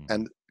 Mhm,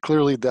 And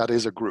clearly, that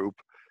is a group.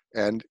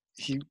 And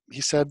he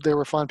said they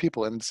were fine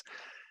people, and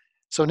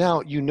so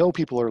now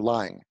people are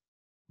lying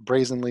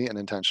brazenly and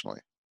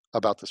intentionally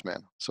about this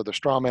man. So they're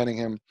straw manning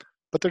him,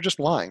 but they're just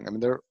lying. I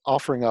mean, they're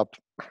offering up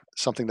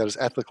something that is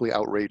ethically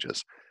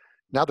outrageous.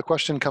 Now the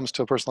question comes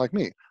to a person like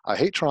me. I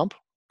hate Trump,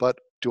 but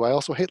do I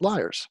also hate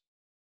liars?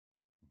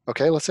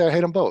 Okay, let's say I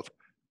hate them both.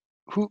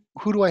 Who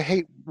do I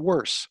hate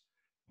worse?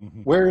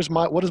 mhm.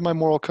 What does my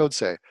moral code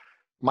say?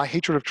 My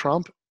hatred of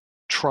Trump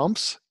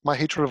trumps my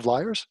hatred of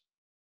liars?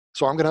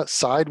 So I'm going to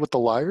side with the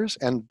liars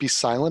and be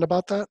silent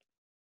about that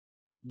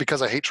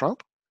because I hate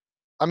Trump?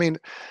 I mean,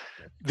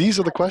 these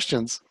are the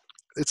questions.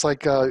 It's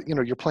like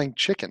you're playing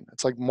chicken.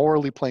 It's like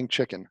morally playing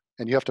chicken,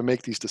 and you have to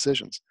make these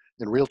decisions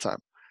in real time.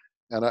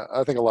 And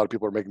I think a lot of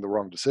people are making the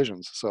wrong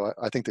decisions. So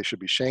I think they should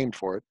be shamed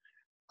for it.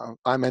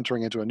 I'm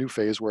entering into a new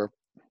phase where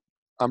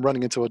I'm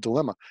running into a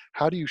dilemma.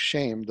 How do you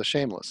shame the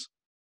shameless?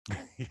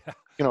 Yeah.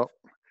 You know,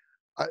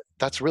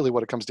 that's really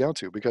what it comes down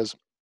to. Because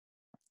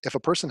if a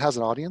person has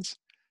an audience,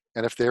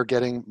 and if they're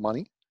getting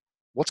money,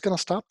 what's going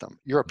to stop them?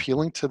 You're Mhm.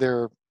 appealing to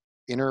their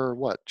inner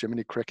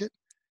Jiminy Cricket.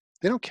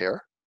 They don't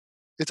care.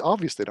 It's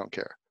obvious they don't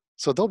care.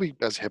 So they'll be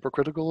as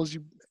hypocritical as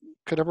you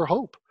could ever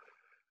hope.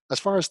 As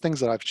far as things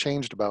that I've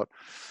changed about,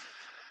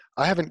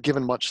 I haven't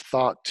given much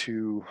thought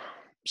to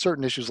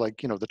certain issues like,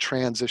 the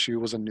trans issue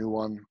was a new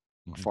one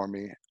Mhm. for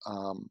me.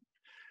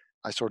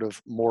 I sort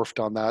of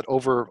morphed on that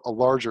over a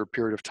larger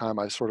period of time.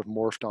 I sort of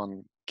morphed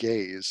on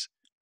gays.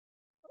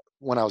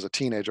 When I was a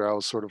teenager, I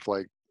was sort of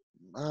like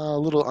a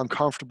little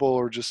uncomfortable,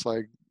 or just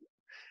like,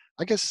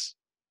 I guess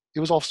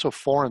it was all so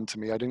foreign to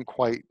me. I didn't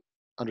quite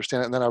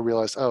understand it. And then I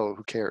realized, oh,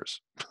 who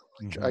cares?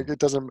 Mhm. It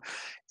doesn't,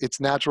 it's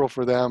natural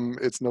for them.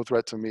 It's no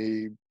threat to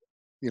me,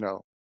 you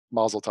know,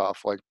 mazel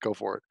tov, like go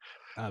for it.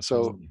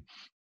 So Absolutely.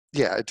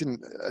 yeah, it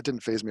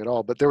didn't phase me at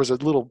all. But there was a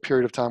little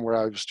period of time where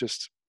I was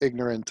just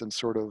ignorant and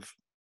sort of,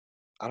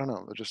 I don't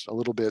know, just a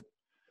little bit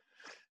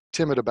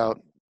timid about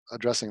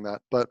addressing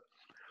that. But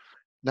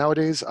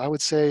nowadays, I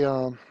would say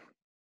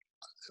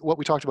what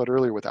we talked about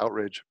earlier with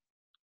outrage.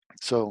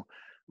 So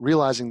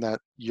realizing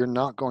that you're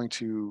not going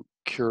to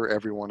cure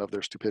everyone of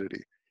their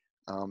stupidity.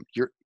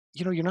 You're,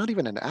 you're not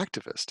even an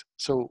activist.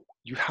 So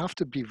you have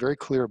to be very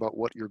clear about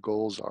what your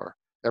goals are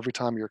every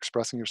time you're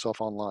expressing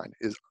yourself online.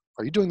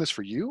 Are you doing this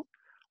for you?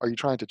 Are you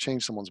trying to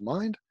change someone's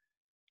mind?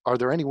 Are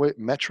there any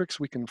metrics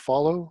we can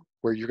follow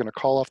where you're going to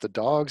call off the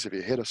dogs if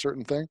you hit a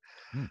certain thing?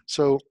 Hmm.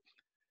 So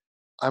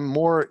I'm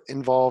more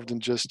involved in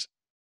just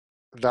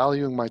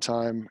valuing my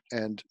time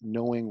and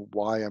knowing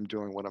why I'm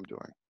doing what I'm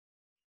doing.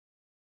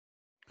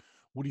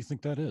 What do you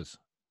think that is?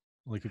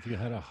 Like if you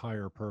had a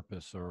higher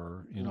purpose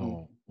or,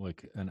 Mm-hmm.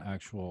 like an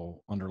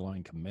actual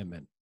underlying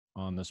commitment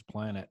on this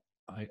planet,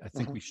 I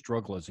think Mm-hmm. we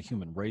struggle as a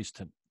human race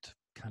to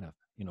kind of,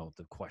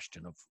 the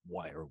question of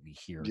why are we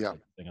here Yeah.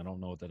 type of thing. I don't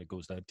know that it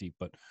goes that deep,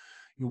 but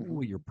Mm-hmm.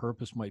 what your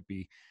purpose might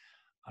be.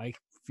 I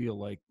feel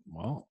like,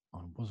 well,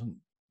 I wasn't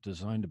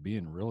designed to be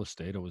in real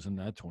estate. I was in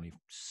that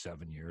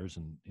 27 years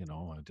and,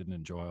 I didn't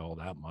enjoy all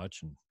that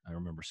much. And I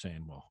remember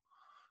saying, well,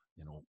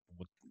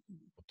 what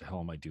the hell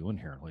am I doing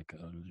here? Like,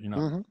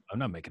 Mm-hmm. I'm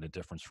not making a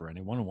difference for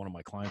anyone. And one of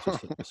my clients was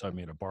sitting beside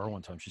me at a bar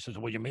one time. She says,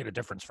 well, you made a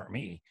difference for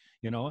me,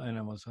 and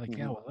I was like,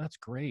 yeah, Mm-hmm. well, that's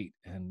great.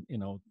 And,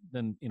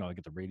 then, I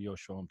get the radio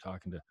show. I'm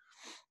talking to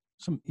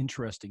some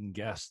interesting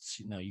guests.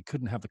 You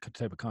couldn't have the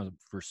type of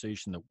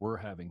conversation that we're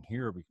having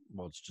here.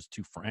 Well, it's just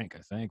too frank, I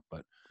think.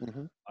 But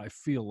Mm-hmm. I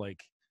feel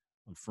like,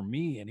 for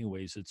me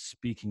anyways, it's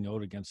speaking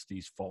out against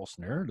these false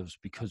narratives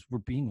because we're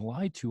being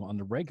lied to on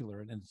the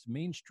regular, and it's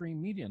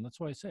mainstream media. And that's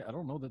why I say I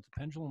don't know that the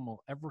pendulum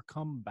will ever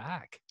come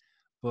back.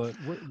 But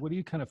what do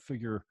you kind of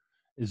figure?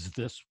 Is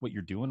this what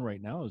you're doing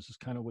right now? Is this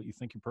kind of what you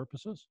think your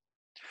purpose is?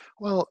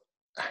 Well,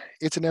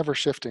 it's an ever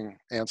shifting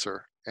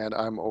answer, and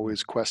I'm Mhm.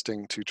 always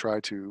questing to try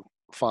to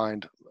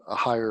find a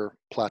higher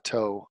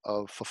plateau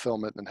of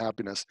fulfillment and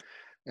happiness.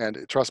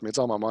 And trust me, it's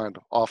on my mind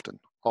often,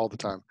 all the Mhm.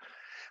 time.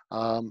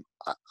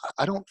 I,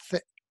 I don't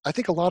think. I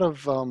think a lot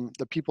of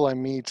the people I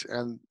meet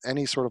and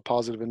any sort of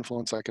positive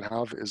influence I can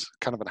have is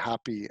kind of a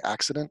happy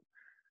accident.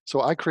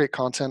 So I create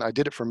content. I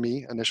did it for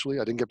me initially.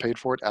 I didn't get paid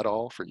for it at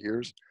all for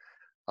years.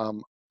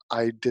 Um,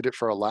 I did it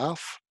for a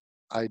laugh.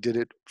 I did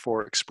it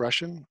for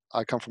expression.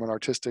 I come from an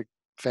artistic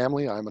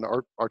family. I'm an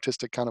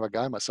artistic kind of a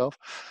guy myself.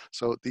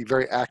 So the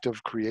very act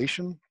of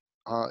creation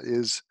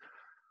is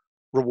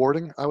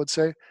rewarding, I would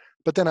say.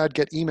 But then I'd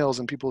get emails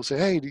and people would say,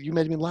 "Hey, you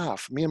made me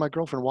laugh. Me and my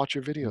girlfriend watch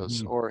your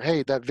videos." Mhm. Or,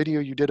 "Hey, that video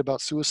you did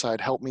about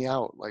suicide helped me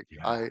out. Like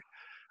Yeah.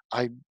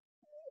 I,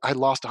 I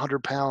lost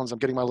 100 pounds. I'm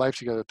getting my life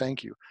together.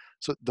 Thank you."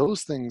 So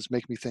those things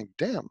make me think,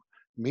 damn,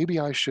 maybe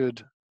I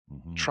should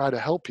Mhm. try to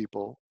help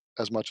people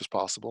as much as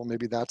possible.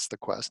 Maybe that's the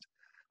quest.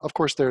 Of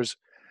course, there's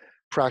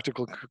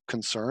practical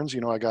concerns.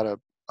 I got to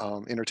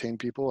entertain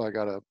people. I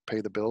got to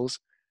pay the bills.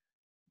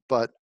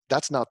 But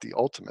that's not the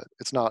ultimate.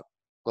 It's not,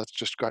 let's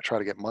just try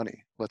to get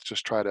money. Let's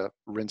just try to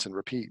rinse and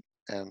repeat.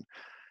 And,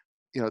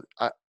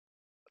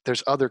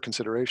 there's other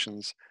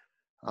considerations.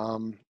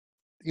 Um,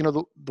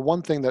 the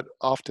one thing that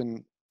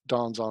often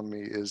dawns on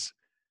me is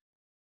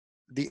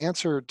the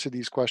answer to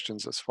these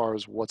questions as far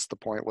as what's the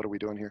point, what are we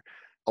doing here?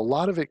 A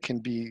lot of it can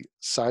be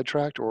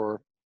sidetracked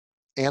or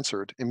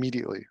answered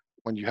immediately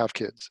when you have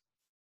kids.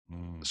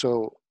 Mm.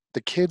 So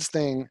the kids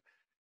thing,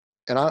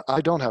 and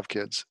I don't have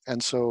kids.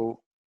 And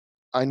so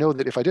I know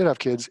that if I did have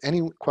kids,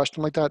 any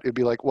question like that, it'd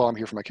be like, well, I'm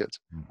here for my kids.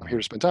 I'm here Mhm.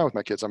 to spend time with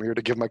my kids. I'm here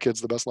to give my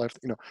kids the best life.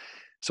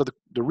 So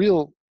the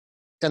real,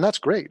 and that's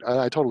great.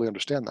 I totally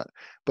understand that.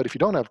 But if you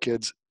don't have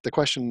kids, the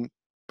question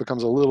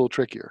becomes a little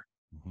trickier.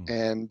 Mhm.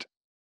 And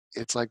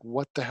it's like,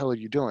 what the hell are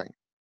you doing?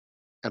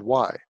 And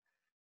why?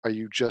 Are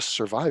you just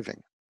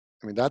surviving?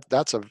 I mean,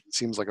 that's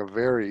seems like a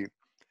very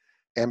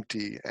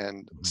empty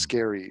and Mhm.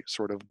 scary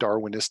sort of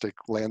Darwinistic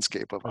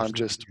landscape of I'm Especially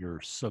if just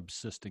you're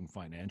subsisting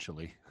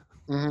financially,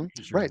 mhm,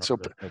 because you right. remember So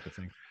that type of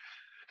thing.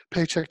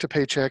 paycheck to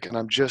paycheck, and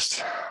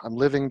I'm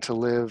living to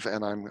live,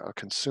 and I'm a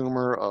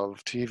consumer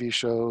of TV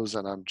shows,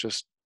 and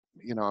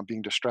I'm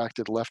being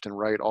distracted left and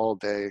right all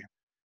day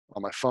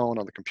on my phone,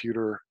 on the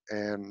computer,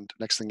 and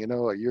next thing you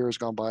know, a year has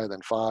gone by,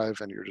 then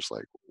 5, and you're just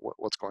like,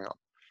 what's going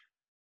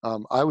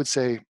on? I would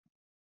say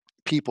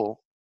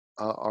people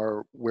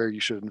are where you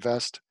should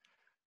invest.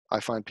 I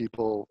find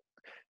people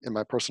in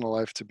my personal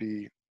life to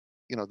be,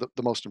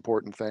 the most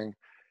important thing.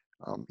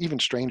 Even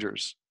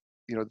strangers,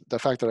 the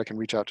fact that I can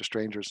reach out to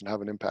strangers and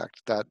have an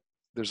impact, that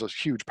there's a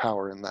huge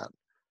power in that.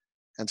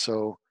 And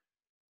so,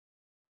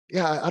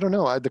 yeah, I don't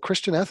know. The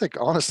Christian ethic,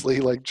 honestly,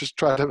 like just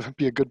try to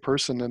be a good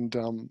person and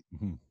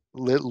Mhm.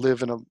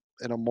 live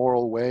in a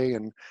moral way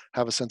and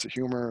have a sense of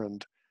humor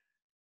and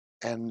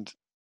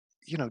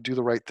do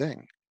the right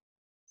thing,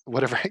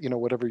 whatever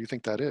whatever you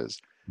think that is.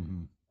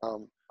 Mhm.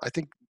 I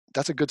think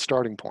that's a good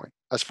starting point.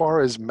 As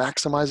far as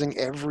maximizing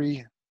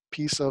every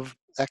piece of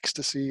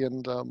ecstasy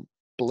and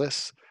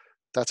bliss,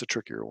 that's a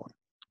trickier one.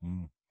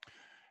 Mm.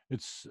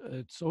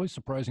 It's always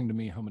surprising to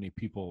me how many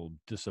people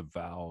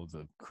disavow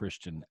the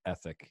Christian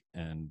ethic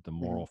and the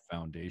Hmm. moral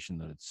foundation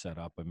that it's set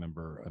up. I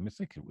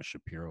think it was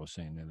Shapiro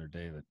saying the other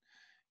day that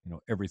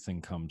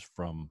everything comes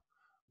from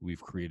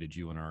we've created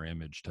you in our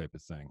image type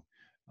of thing.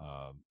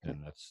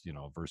 And that's,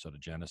 a verse out of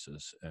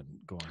Genesis, and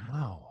going,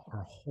 wow,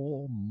 our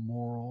whole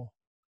moral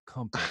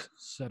compass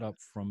set up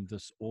from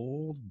this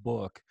old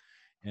book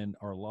and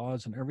our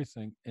laws and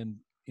everything. And,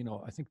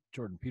 I think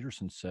Jordan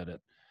Peterson said it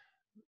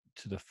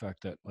to the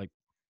fact that, like,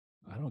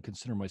 I don't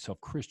consider myself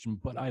Christian,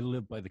 but I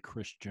live by the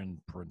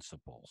Christian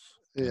principles.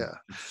 Yeah.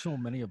 And so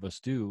many of us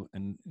do.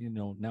 And,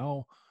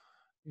 now,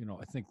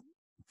 I think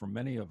for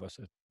many of us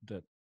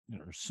that,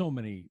 there's so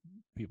many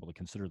people that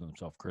consider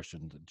themselves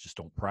Christian that just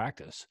don't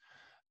practice,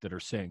 that are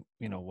saying,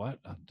 what,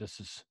 this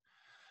is,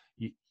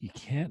 you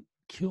can't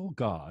kill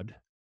God.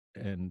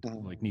 And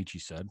like Nietzsche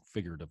said,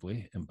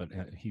 figuratively, but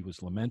he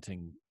was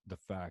lamenting the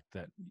fact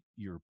that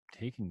you're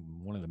taking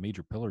one of the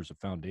major pillars of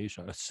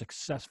foundation, a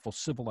successful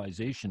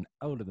civilization,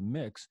 out of the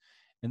mix.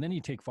 And then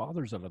you take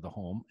fathers out of the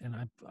home. And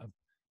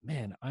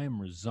I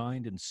am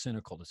resigned and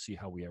cynical to see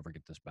how we ever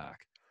get this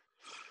back.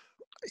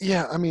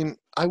 Yeah, I mean,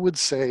 I would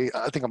say,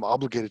 I think I'm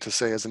obligated to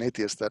say as an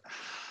atheist that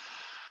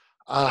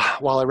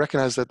while I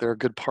recognize that there are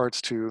good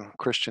parts to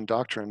Christian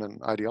doctrine and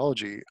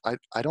ideology,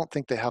 I don't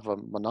think they have a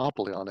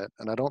monopoly on it,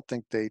 and I don't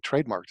think they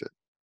trademarked it.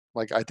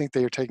 Like, I think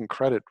they are taking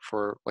credit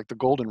for, like, the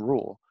golden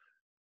rule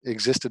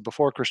existed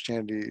before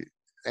Christianity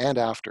and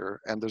after,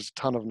 and there's a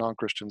ton of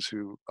non-Christians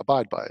who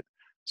abide by it.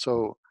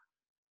 So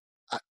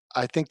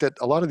I think that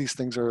a lot of these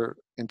things are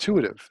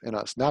intuitive in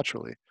us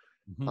naturally.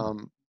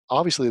 Mm-hmm.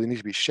 Obviously, they need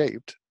to be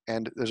shaped,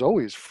 and there's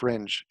always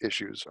fringe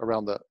issues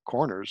around the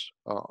corners,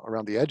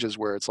 around the edges,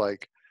 where it's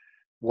like,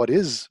 what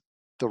is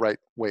the right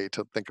way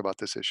to think about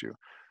this issue?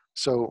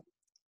 So,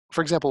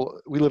 for example,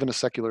 we live in a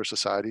secular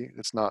society.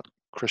 It's not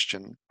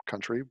Christian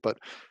country, but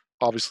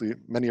obviously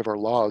many of our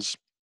laws,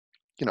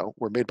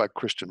 were made by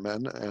Christian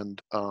men,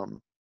 and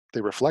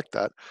they reflect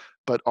that.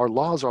 But our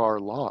laws are our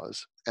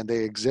laws, and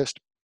they exist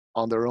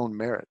on their own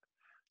merit.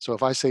 So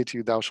if I say to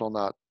you, thou shalt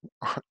not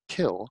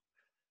kill,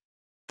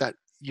 that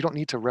you don't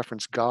need to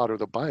reference God or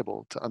the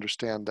Bible to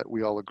understand that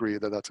we all agree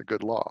that that's a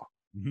good law.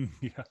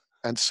 Yeah.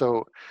 And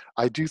so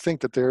I do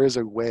think that there is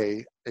a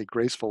way, a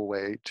graceful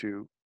way,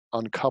 to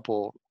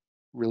uncouple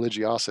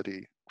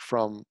religiosity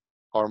from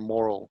our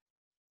moral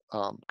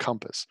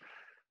compass.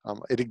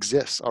 It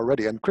exists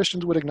already, and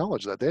Christians would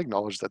acknowledge that. They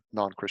acknowledge that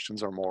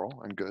non-Christians are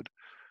moral and good.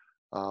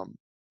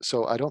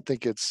 So I don't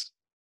think it's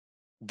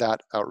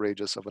that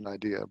outrageous of an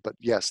idea. But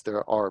yes,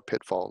 there are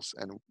pitfalls,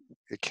 and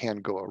it can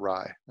go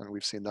awry, and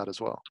we've seen that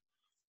as well.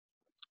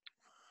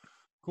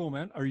 Cool,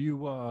 man. Are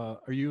you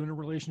in a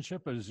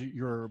relationship? Are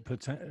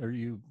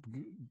you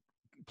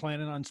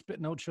planning on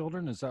spitting out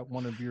children? Is that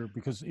one of your,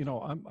 because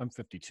I'm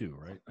 52,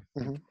 right? I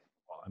think,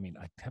 well, I mean,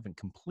 I haven't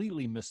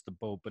completely missed the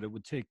boat, but it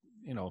would take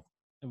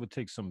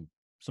some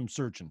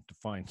searching to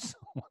find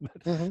someone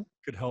that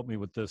could help me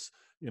with this,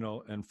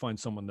 and find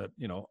someone that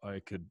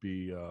I could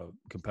be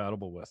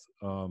compatible with.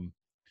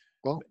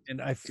 Well,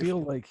 and I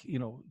feel like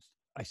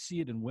I see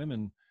it in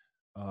women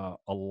a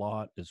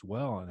lot as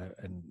well,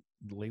 and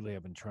lately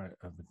I've been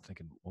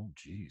thinking, oh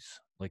geez,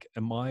 like,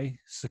 am I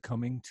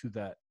succumbing to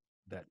that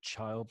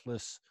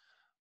childless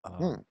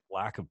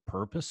lack of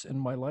purpose in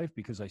my life?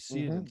 Because I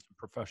see it in some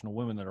professional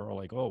women that are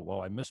like, oh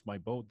well, I missed my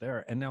boat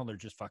there, and now they're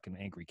just fucking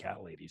angry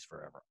cat ladies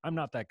forever. I'm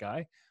not that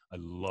guy. I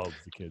love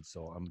the kids,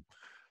 so I'm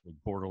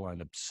borderline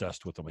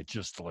obsessed with them.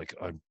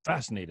 I'm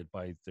fascinated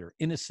by their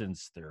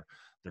innocence, their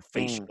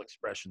facial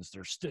expressions,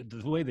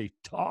 the way they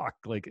talk.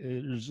 Like,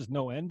 there's just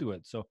no end to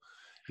it. So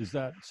is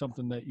that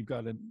something that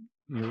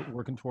you're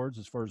working towards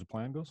as far as the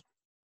plan goes?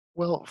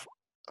 Well,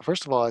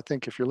 first of all, I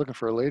think if you're looking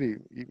for a lady,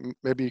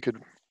 maybe you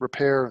could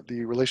repair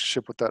the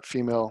relationship with that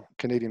female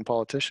Canadian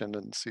politician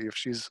and see if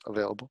she's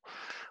available.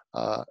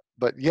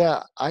 But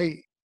yeah,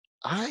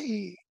 it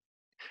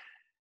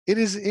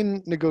is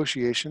in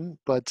negotiation,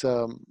 but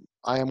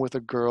I am with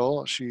a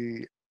girl.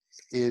 She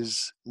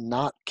is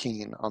not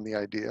keen on the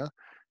idea,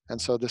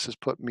 and so this has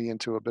put me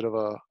into a bit of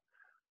a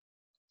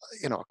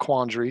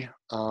quandary.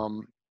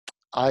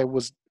 I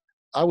was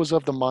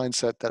of the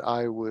mindset that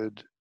I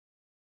would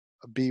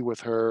be with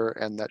her,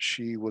 and that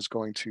she was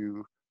going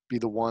to be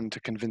the one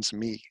to convince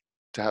me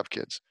to have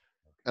kids,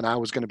 and I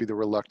was going to be the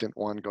reluctant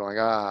one going,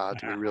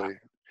 do we really?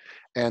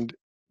 And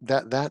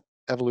that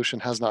evolution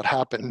has not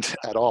happened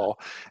at all.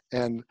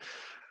 And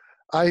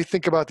I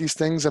think about these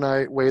things and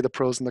I weigh the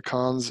pros and the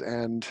cons,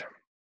 and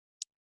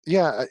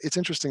yeah, it's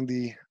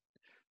interesting.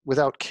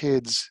 Without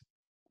kids,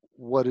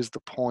 what is the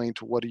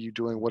point? What are you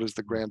doing? What is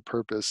the grand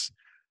purpose?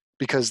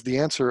 Because the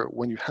answer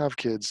when you have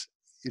kids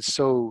is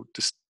so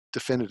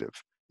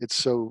definitive. It's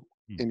so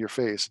in your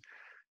face.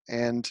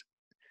 And,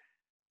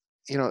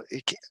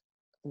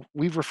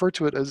 we've referred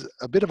to it as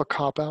a bit of a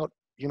cop-out.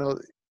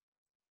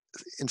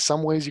 In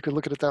some ways you could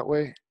look at it that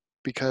way,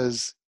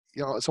 because,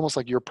 it's almost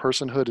like your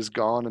personhood is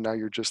gone and now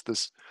you're just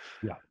this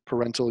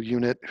parental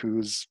unit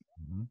who's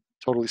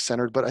totally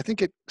centered. But I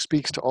think it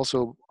speaks to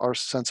also our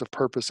sense of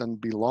purpose and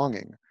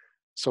belonging.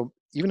 So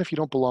even if you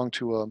don't belong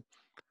to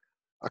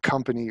a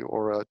company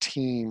or a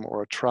team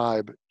or a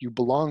tribe, you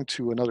belong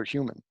to another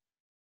human.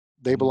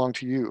 They belong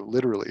to you,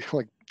 literally,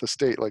 like the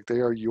state, like they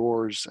are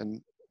yours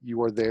and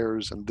you are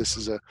theirs. And this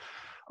is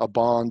a a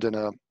bond and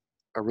a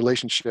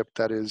relationship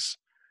that is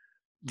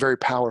very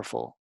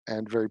powerful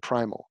and very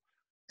primal.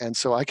 And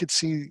so I could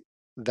see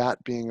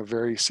that being a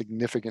very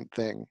significant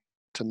thing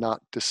to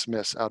not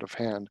dismiss out of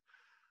hand.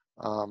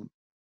 Um,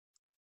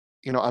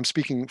 I'm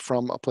speaking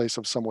from a place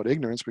of somewhat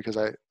ignorance because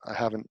I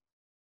haven't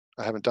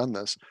done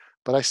this,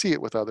 but I see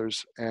it with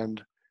others,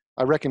 and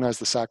I recognize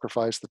the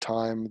sacrifice, the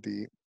time,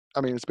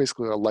 it's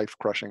basically a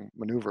life-crushing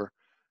maneuver,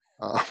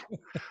 uh,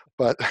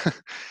 but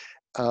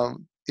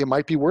it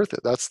might be worth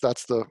it. That's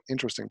the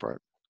interesting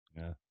part.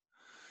 Yeah.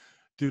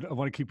 Dude, I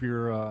want to keep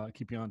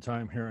you on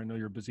time here. I know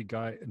you're a busy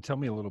guy, and tell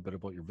me a little bit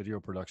about your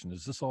video production.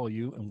 Is this all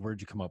you? And where'd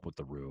you come up with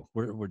the Rue?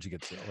 Where'd you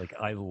get to? Like,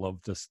 I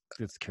love this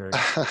character.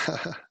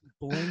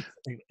 Blinked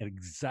at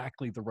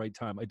exactly the right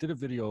time. I did a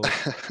video,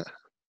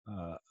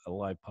 a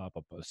live pop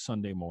up a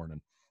Sunday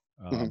morning.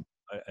 Mhm.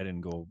 I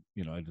didn't go,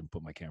 I didn't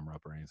put my camera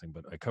up or anything,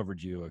 but I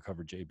covered you. I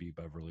covered JB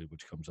Beverly,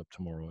 which comes up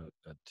tomorrow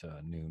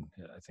at noon.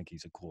 I think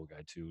he's a cool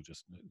guy too.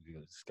 Just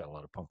he's got a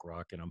lot of punk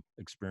rock in him,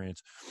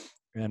 experience.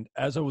 And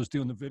as I was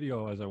doing the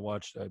video, I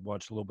watched a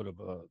little bit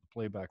of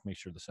playback, make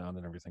sure the sound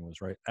and everything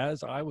was right.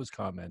 As I was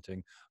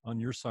commenting on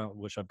your silent,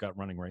 which I've got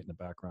running right in the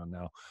background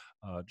now,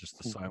 just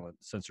the silent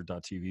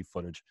censored.tv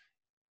footage.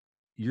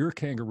 Your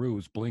kangaroo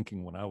was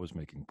blinking when I was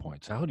making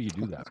points. How do you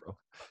do that, bro?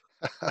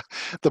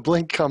 The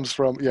blink comes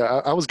from,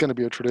 I was going to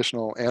be a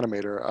traditional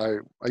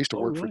animator. I used to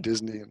work for Really?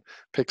 Disney and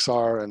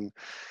Pixar, and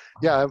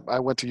I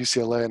went to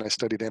UCLA and I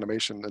studied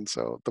animation, and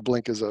so the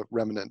blink is a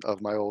remnant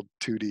of my old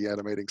 2D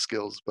animating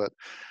skills. But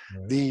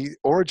Right. the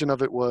origin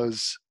of it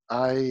was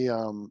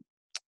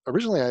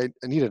originally I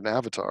needed an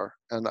avatar,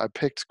 and I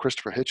picked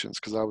Christopher Hitchens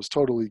because I was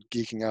totally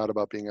geeking out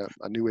about being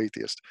a new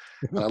atheist,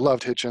 and I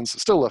loved Hitchens,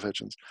 still love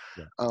Hitchens.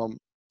 Yeah.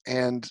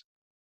 And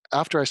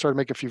after I started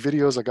making a few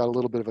videos, I got a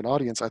little bit of an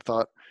audience. I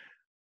thought,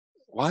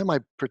 why am I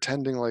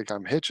pretending like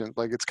I'm Hitchens?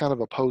 Like, it's kind of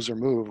a poser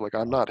move. Like,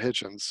 I'm not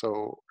Hitchens,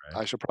 so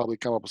Right. I should probably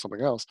come up with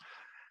something else.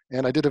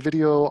 And I did a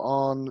video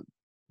on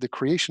the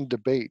creation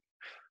debate,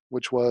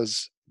 which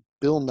was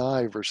Bill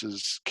Nye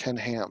versus Ken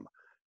Ham.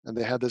 And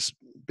they had this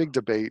big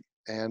debate,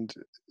 and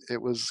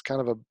it was kind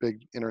of a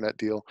big internet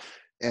deal.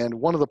 And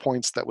one of the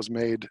points that was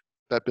made,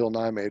 that Bill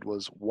Nye made,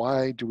 was,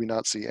 why do we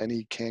not see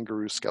any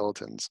kangaroo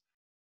skeletons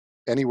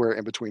anywhere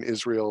in between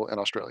Israel and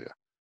Australia?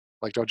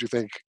 Like, don't you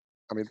think,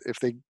 if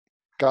they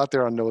got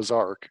there on Noah's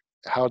Ark,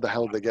 how the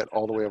hell did they get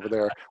all the way over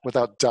there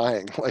without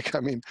dying?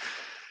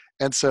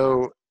 And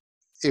so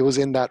it was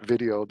in that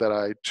video that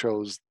I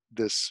chose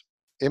this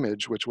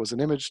image, which was an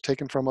image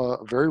taken from a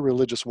very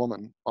religious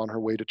woman on her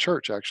way to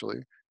church,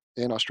 actually,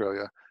 in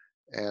Australia.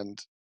 And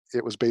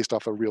it was based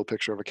off a real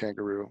picture of a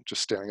kangaroo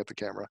just staring at the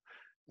camera.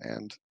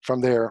 And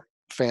from there,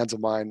 fans of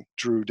mine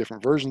drew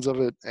different versions of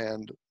it,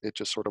 and it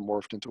just sort of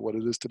morphed into what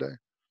it is today.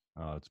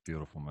 Oh, it's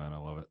beautiful, man. I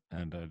love it.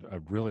 And I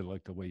really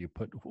like the way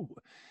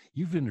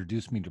you've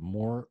introduced me to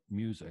more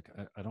music.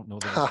 I don't know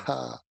that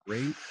it's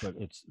great, but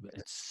it's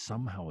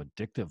somehow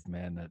addictive,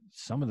 man. That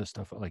some of the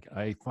stuff, like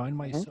I find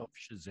myself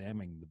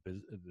Shazamming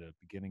the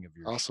beginning of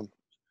your Awesome.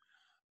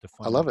 to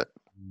I find love it.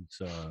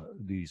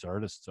 these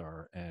artists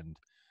are. And,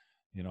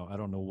 I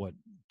don't know what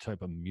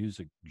type of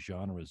music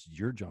genres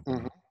you're jumping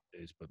in these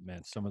days, but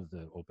man, some of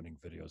the opening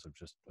videos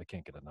I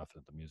can't get enough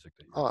of the music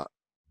that you're.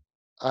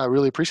 I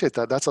really appreciate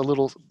that. That's a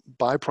little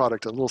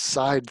byproduct, a little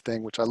side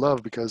thing, which I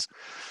love because,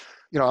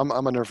 I'm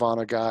a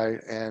Nirvana guy,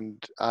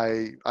 and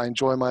I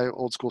enjoy my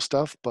old school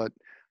stuff, but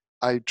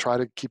I try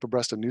to keep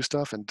abreast of new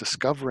stuff, and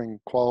discovering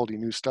quality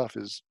new stuff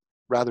is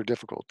rather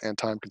difficult and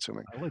time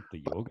consuming. I like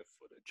the But, yoga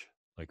footage.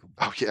 Like,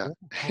 oh yeah,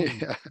 how are you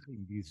yeah.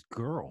 getting these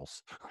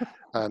girls?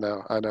 I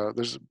know.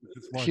 There's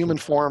Just human watching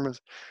form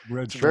is,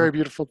 red it's very shirts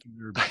beautiful.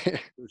 and their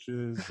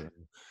bushes. And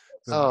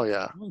Oh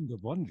yeah.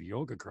 one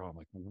yoga girl. I'm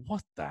like,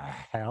 what the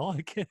hell?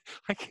 I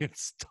can't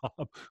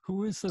stop.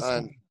 Who is this?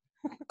 And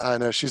I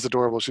know, she's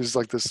adorable. She's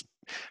like this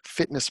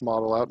fitness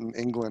model out in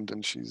England,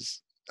 and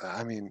she's,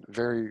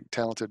 very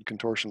talented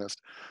contortionist.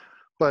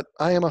 But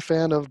I am a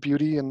fan of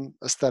beauty and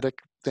aesthetic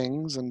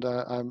things, and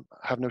I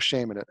have no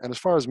shame in it. And as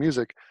far as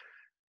music,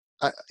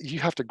 you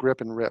have to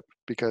grip and rip,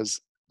 because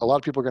a lot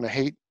of people are going to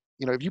hate.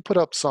 If you put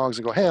up songs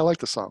and go, "Hey, I like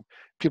the song,"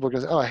 people are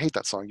going to say, "Oh, I hate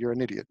that song. You're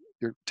an idiot.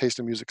 Your taste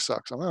in music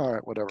sucks." I'm like, all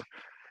right, whatever.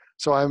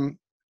 So I'm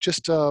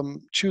just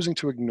choosing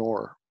to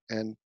ignore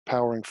and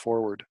powering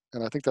forward.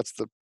 And I think that's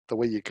the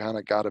way you kind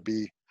of got to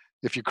be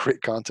if you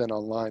create content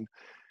online.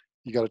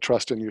 You got to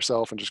trust in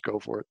yourself and just go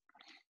for it.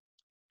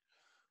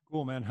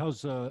 Cool, man.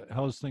 How's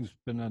things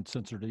been on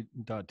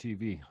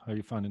censored.tv? How are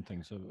you finding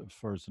things as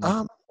far as the new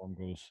Um, platform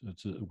goes?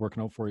 It's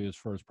working out for you as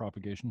far as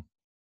propagation?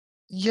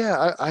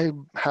 yeah, I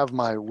have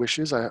my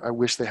wishes. I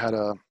wish they had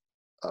a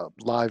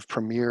live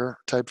premiere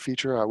type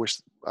feature. I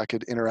wish I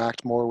could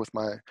interact more with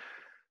my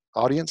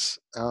audience.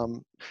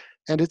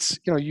 And it's,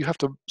 you have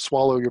to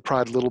swallow your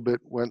pride a little bit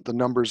when the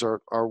numbers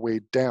are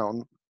weighed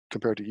down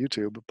compared to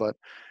YouTube, but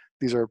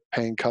these are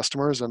paying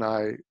customers, and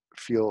I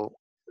feel,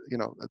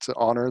 it's an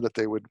honor that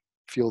they would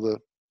feel the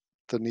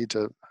need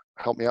to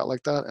help me out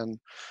like that.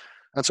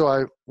 And so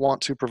I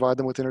want to provide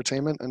them with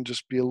entertainment and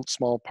just be a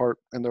small part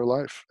in their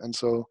life. And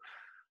so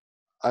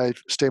I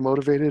stay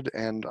motivated,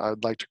 and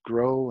I'd like to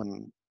grow,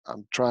 and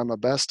I'm trying my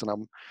best, and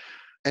I'm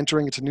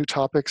entering into new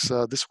topics.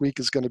 This week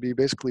is going to be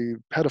basically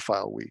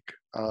pedophile week.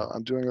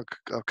 I'm doing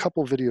a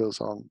couple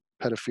videos on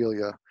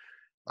pedophilia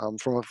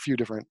from a few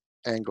different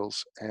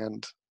angles,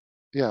 and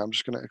yeah, I'm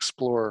just going to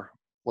explore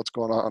what's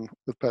going on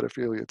with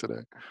pedophilia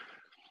today.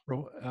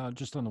 Bro,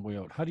 just on the way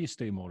out, how do you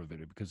stay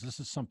motivated? Because this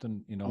is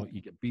something,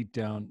 you get beat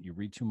down, you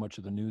read too much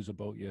of the news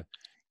about you,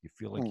 you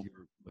feel like Mm,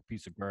 you're a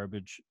piece of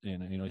garbage,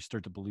 and, you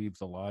start to believe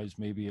the lies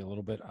maybe a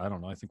little bit. I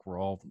don't know. I think we're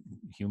all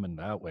human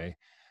that way.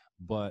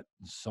 But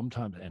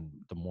sometimes, and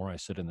the more I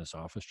sit in this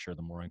office chair,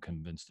 the more I'm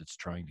convinced it's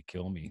trying to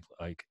kill me.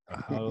 Like,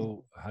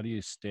 how do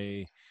you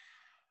stay,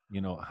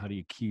 how do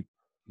you keep,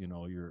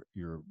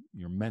 your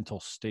mental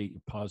state,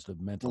 your positive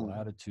mental mm.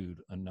 attitude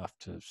enough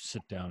to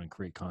sit down and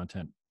create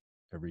content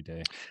every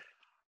day?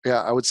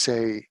 Yeah, I would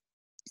say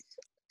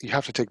you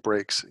have to take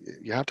breaks.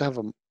 You have to have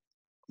a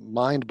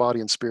mind, body,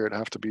 and spirit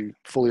have to be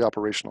fully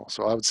operational.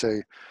 So I would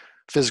say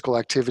physical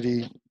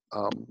activity,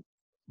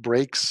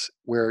 breaks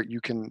where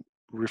you can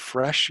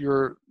refresh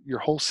your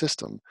whole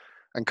system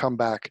and come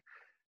back.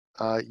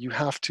 You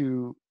have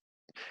to.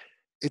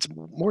 It's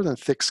more than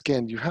thick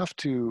skin. You have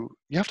to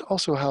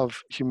also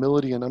have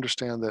humility and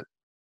understand that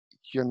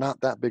you're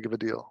not that big of a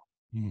deal.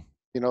 Mm.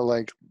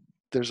 Like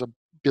there's a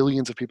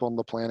billions of people on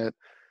the planet.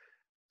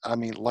 I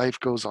mean, life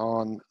goes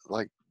on.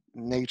 Like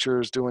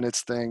nature's doing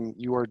its thing.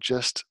 You are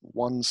just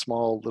one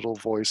small little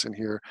voice in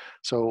here.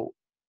 So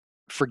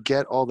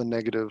forget all the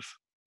negative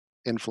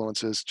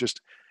influences.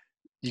 Just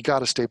you got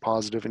to stay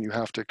positive, and you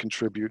have to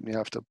contribute, and you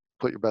have to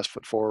put your best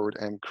foot forward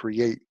and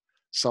create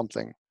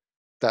something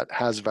that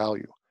has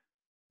value.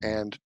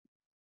 Mm. And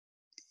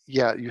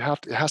yeah,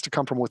 it has to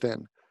come from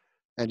within,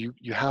 and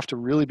you have to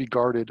really be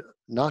guarded,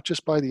 not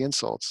just by the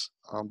insults,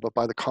 but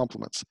by the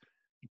compliments.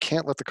 You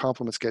can't let the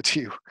compliments get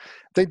to you.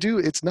 They do.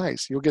 It's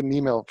nice. You'll get an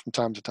email from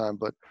time to time,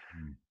 but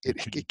Mm. The it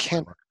pity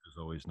can't. party is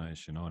always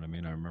nice, you know what I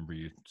mean? I remember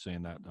you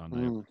saying that on the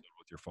Mm, episode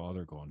with your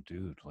father, going,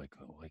 "Dude,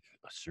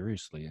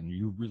 seriously," and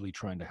you really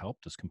trying to help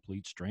this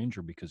complete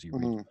stranger because he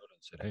reached mm. out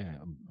and said, "Hey,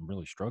 I'm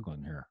really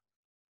struggling here."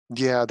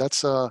 Yeah,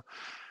 that's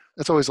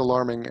always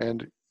alarming.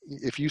 And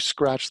if you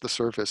scratch the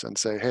surface and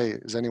say, "Hey,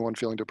 is anyone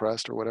feeling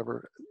depressed or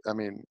whatever?" I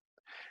mean,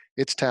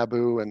 it's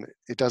taboo, and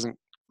it doesn't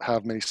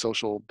have many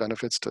social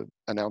benefits to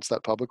announce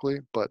that publicly.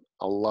 But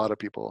a lot of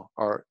people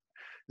are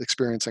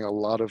experiencing a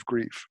lot of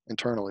grief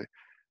internally.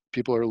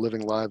 People are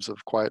living lives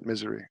of quiet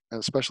misery, and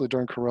especially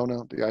during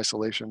Corona, the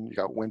isolation. You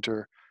got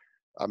winter.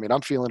 I mean,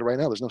 I'm feeling it right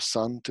now. There's no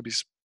sun to be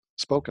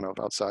spoken of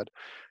outside,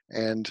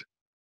 and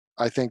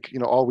I think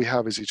all we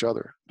have is each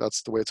other.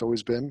 That's the way it's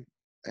always been,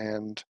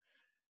 and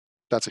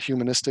that's a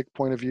humanistic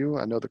point of view.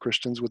 I know the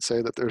Christians would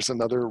say that there's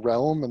another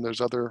realm and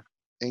there's other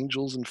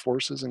angels and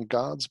forces and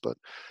gods, but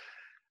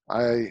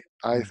I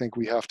Yeah. think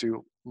we have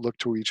to look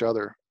to each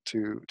other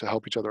to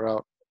help each other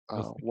out Well,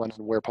 I think when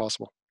and where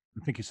possible.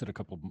 you said a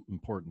couple of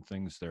important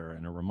things there,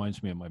 and it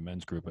reminds me of my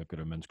men's group. I've got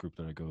a men's group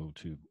that I go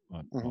to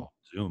on, Hmm. well,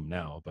 Zoom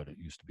now, but it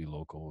used to be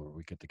local where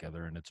we get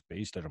together, and it's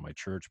based out of my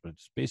church, but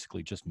it's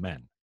basically just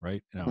men,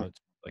 right? Now,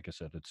 it's like I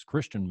said, it's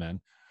Christian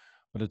men,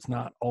 but it's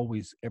not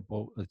always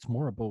about. It's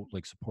more about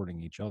like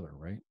supporting each other,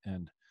 right?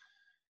 And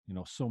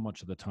so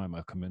much of the time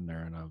I come in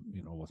there and I'm,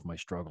 with my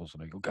struggles,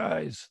 and I go,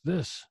 guys,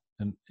 this,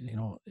 and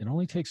it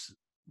only takes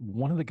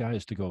one of the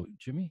guys to go,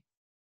 Jimmy,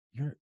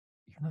 you're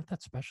you're not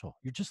that special.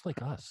 You're just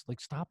like us.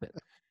 Like, stop it.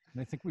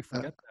 And I think we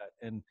Uh, forget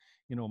that. And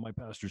my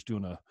pastor's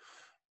doing a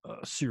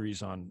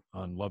series on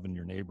loving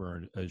your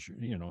neighbor as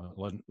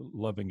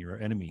loving your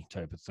enemy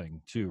type of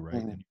thing too, right?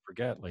 mhm, And you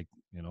forget, like,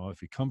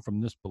 if you come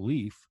from this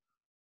belief,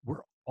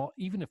 we're all,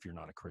 even if you're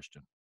not a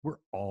Christian, we're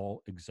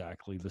all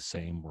exactly the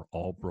same. We're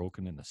all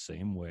broken in the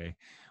same way.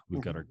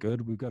 We've got mhm, our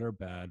good, we've got our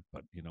bad,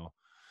 but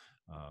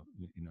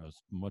as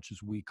much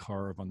as we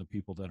carve on the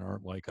people that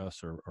aren't like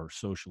us or are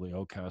socially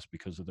outcast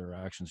because of their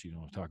actions,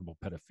 talk about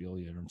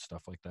pedophilia and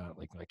stuff like that.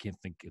 Like, I can't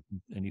think of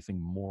anything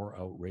more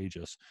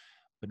outrageous.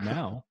 But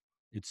now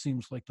it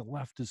seems like the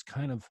left is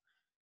kind of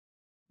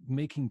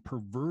making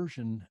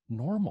perversion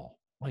normal.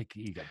 Like,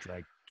 you got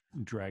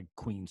drag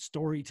queen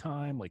story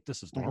time. Like,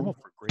 this is mhm. normal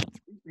for grade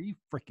 3. Are you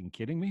freaking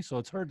kidding me? So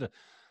it's hard to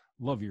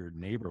love your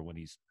neighbor when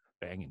he's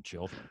banging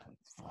children. Like,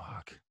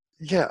 fuck.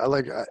 Yeah,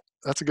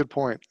 that's a good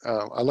point.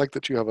 I like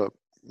that you have a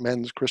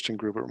men's Christian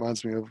group. It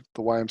reminds me of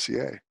the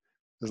YMCA.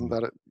 Isn't Mm.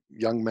 that a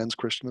Young Men's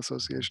Christian Mhm.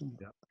 Association?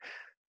 Yeah.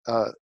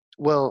 Uh,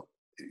 well,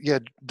 yeah,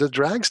 the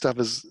drag stuff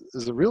is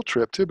a real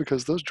trip too,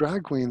 because those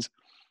drag queens.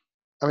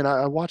 I mean,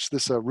 I watched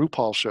this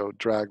RuPaul show,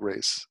 Drag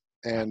Race,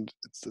 Yeah. and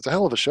it's a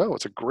hell of a show.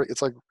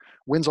 It's like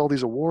wins all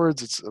these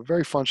awards. It's a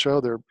very fun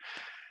show. There are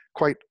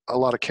quite a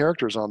lot of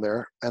characters on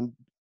there, and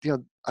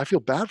I feel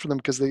bad for them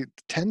because they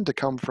tend to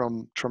come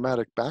from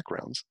traumatic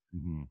backgrounds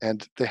Hmm.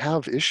 and they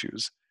have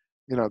issues.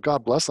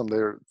 God bless them.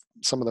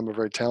 Some of them are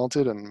very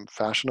talented and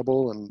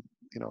fashionable, and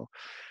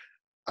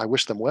I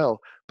wish them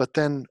well. But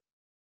then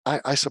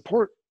I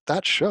support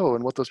that show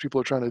and what those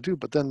people are trying to do.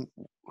 But then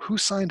who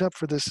signed up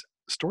for this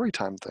story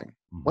time thing?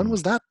 When Hmm.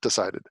 was that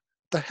decided?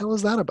 What the hell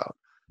is that about?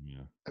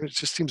 Yeah. I mean, it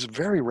just seems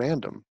very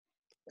random.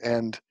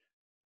 And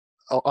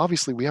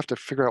obviously we have to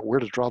figure out where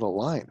to draw the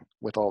line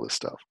with all this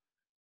stuff,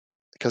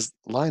 because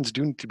lines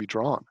do need to be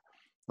drawn.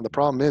 And the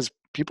problem is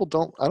I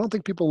don't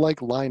think people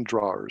like line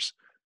drawers.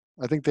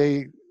 I think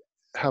they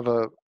have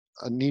a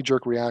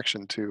knee-jerk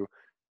reaction to,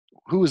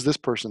 who is this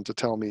person to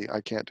tell me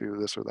I can't do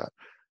this or that?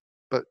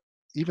 But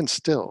even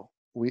still,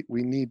 we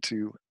need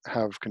to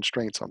have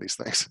constraints on these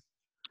things.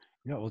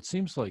 Yeah, well, it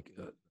seems like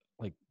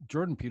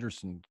Jordan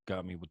Peterson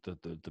got me with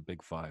the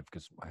big five,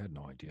 because I had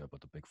no idea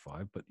about the big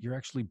five. But you're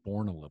actually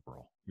born a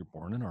liberal. You're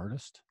born an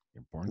artist.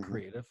 You're born Mm-hmm.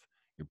 creative.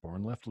 You're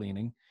born left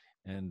leaning,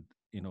 and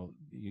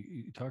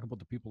you talk about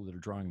the people that are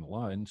drawing the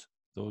lines.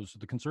 Those are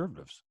the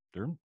conservatives.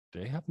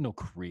 They have no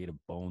creative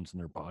bones in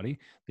their body.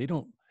 They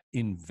don't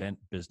invent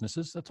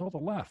businesses. That's all the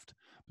left.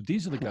 But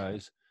these are the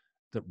guys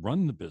that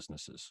run the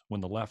businesses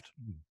when the left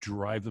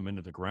drive them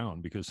into the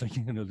ground, because they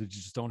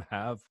just don't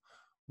have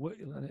what.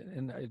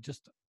 And I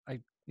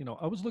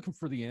was looking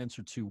for the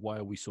answer to, why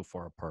are we so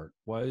far apart?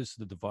 Why is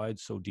the divide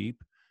so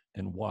deep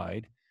and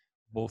wide,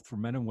 both for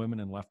men and women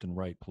and left and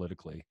right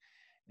politically?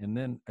 And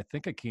then I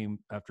think I came,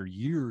 after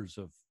years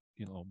of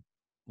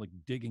like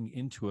digging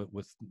into it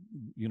with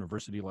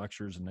university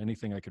lectures and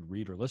anything I could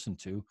read or listen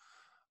to,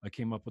 I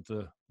came up with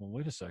well,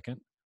 wait a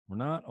second, we're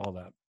not all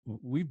that.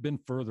 We've been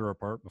further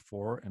apart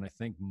before, and I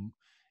think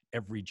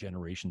every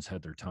generation's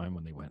had their time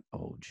when they went,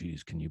 oh,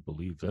 geez, can you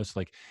believe this?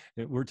 Like,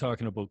 we're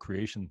talking about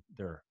creation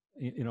there.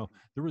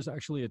 There was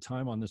actually a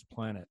time on this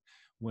planet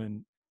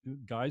when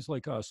guys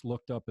like us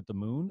looked up at the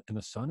moon and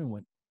the sun and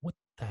went, what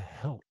the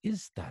hell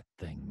is that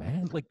thing,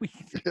 man? Like,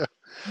 Yeah.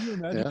 can you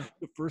imagine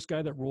the first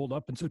guy that rolled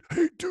up and said,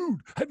 hey, dude,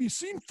 have you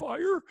seen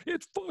fire?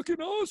 It's fucking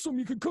awesome.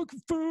 You can cook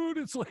food.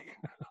 It's like,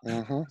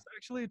 there's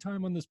actually a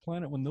time on this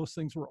planet when those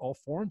things were all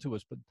foreign to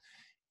us,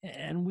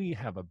 and we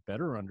have a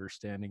better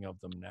understanding of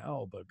them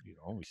now, but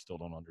we still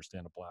don't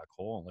understand a black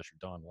hole unless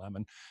you're Don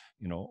Lemon,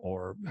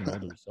 or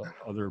there's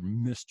other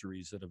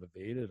mysteries that have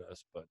evaded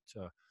us. But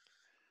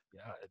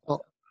yeah.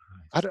 Well,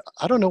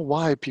 I don't know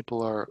why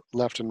people are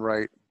left and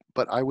right,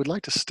 but I would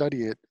like to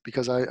study it,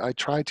 because I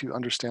try to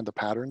understand the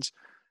patterns.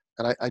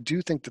 And I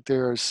do think that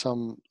there are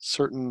some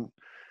certain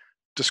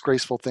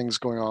disgraceful things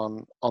going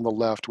on the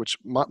left, which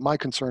my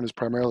concern is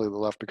primarily the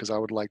left, because I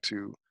would like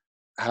to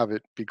have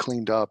it be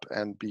cleaned up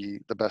and be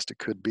the best it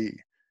could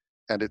be.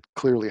 And it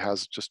clearly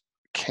has just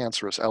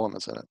cancerous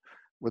elements in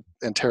it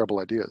and terrible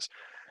ideas.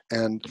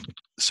 And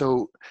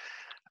so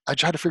I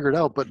try to figure it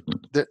out, but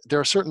there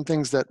are certain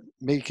things that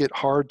make it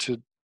hard to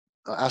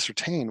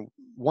ascertain.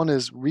 One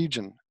is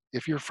region.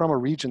 If you're from a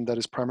region that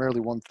is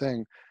primarily one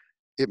thing,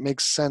 it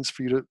makes sense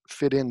for you to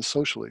fit in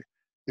socially.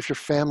 If your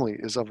family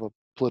is of a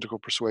political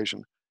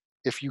persuasion,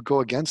 if you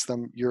go against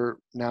them, you're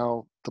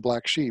now the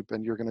black sheep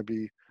and you're going to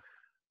be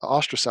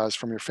ostracized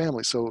from your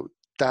family. So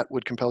that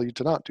would compel you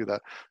to not do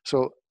that.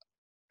 So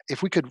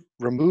if we could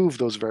remove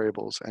those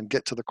variables and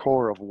get to the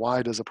core of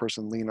why does a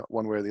person lean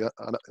one way or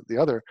the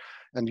other,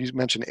 and you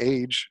mentioned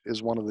age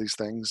is one of these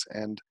things,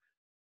 and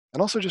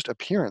also just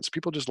appearance.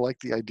 People just like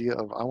the idea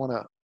of, I want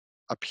to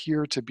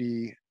appear to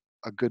be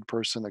a good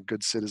person, a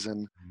good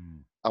citizen.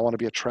 I want to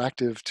be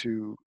attractive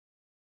to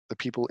the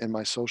people in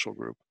my social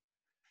group.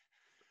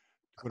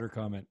 Twitter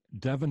comment,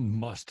 Devon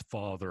must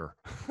father.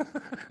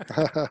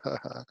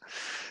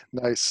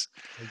 Nice.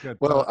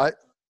 Well,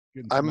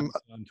 I'm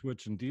on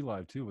Twitch and D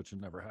Live too, which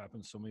never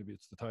happens. So maybe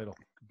it's the title.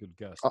 Good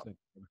guess.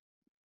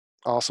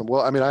 Awesome.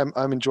 Well, I mean,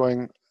 I'm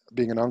enjoying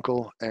being an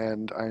uncle,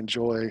 and I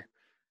enjoy,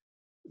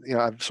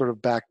 I've sort of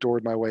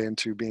backdoored my way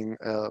into being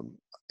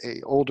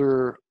a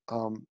older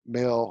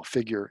male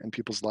figure in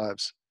people's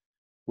lives,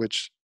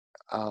 which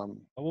how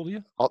old are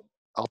you?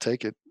 I'll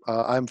take it.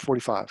 I'm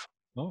 45.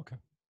 Oh, okay.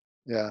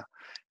 Yeah,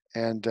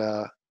 and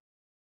I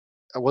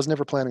was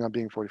never planning on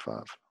being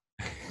 45.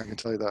 I can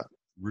tell you that.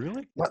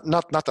 Really?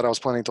 Not that I was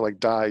planning to like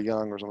die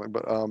young or something,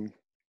 but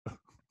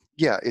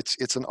yeah, it's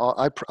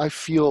I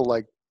feel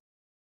like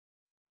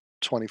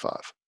 25.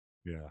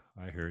 Yeah,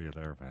 I hear you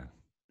there, man.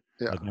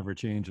 Yeah, that never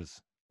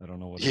changes. I don't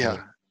know what.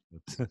 Yeah.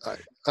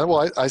 I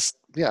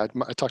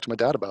talked to my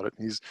dad about it.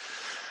 He's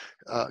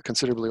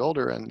considerably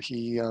older, and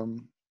he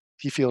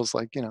feels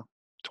like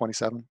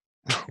 27.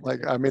 Like,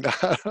 I mean,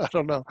 I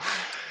don't know.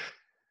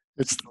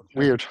 It's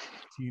weird.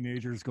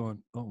 Teenagers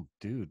going, oh,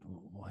 dude,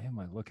 why am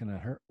I looking at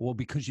her? Well,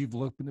 because you've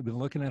been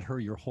looking at her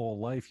your whole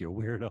life, you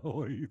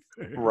weirdo. You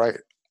think? Right.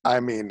 I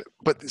mean,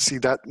 but see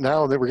that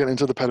now that we're getting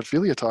into the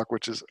pedophilia talk,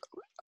 which is,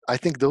 I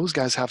think those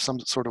guys have some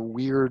sort of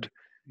weird.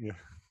 Yeah.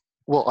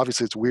 Well,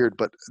 obviously it's weird,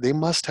 but they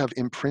must have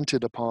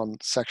imprinted upon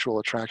sexual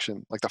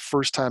attraction. Like the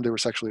first time they were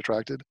sexually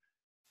attracted,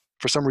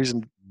 for some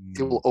reason,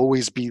 it will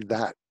always be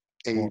that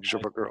age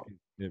of a girl.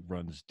 It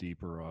runs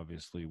deeper,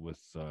 obviously, with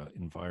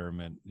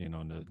environment,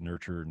 the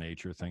nurture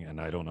nature thing,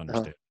 and I don't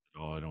understand it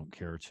at all. I don't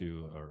care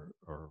to,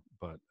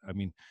 but I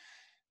mean,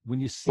 when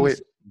you see,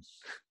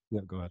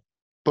 yeah, go ahead.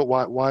 But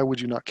why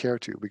would you not care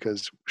to?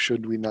 Because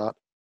should we not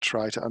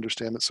try to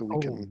understand it so we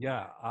can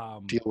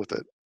deal with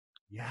it?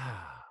 Yeah,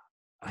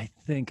 I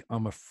think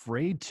I'm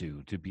afraid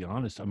to be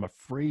honest. I'm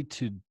afraid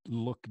to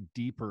look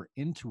deeper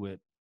into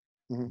it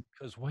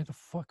Because why the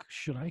fuck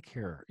should I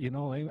care? You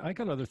know, I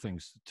got other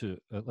things to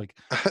like.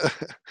 I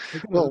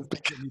got other Well,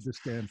 things I need to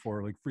stand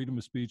for, like freedom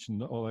of speech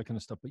and all that kind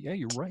of stuff. But yeah,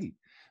 you're right.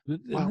 And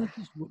well, this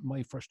is what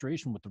my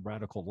frustration with the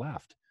radical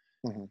left.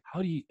 mhm,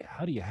 How do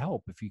you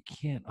help if you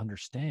can't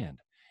understand?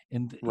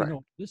 And you right.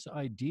 know, this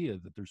idea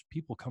that there's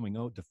people coming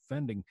out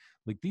defending,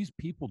 like, these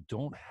people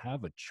don't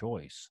have a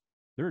choice.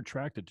 They're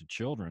attracted to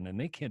children and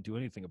they can't do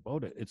anything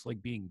about it. It's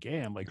like being gay.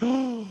 I'm like,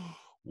 oh,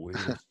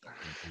 wait a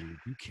second, dude.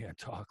 You can't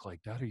talk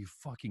like that. Are you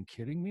fucking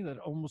kidding me? That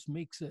almost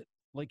makes it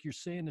like you're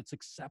saying it's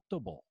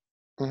acceptable.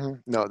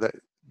 No,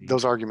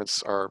 those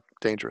arguments are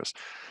dangerous.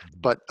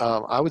 But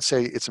I would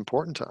say it's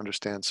important to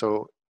understand.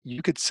 So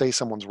you could say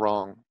someone's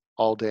wrong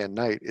all day and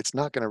night. It's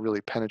not going to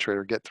really penetrate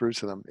or get through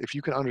to them. If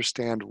you can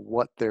understand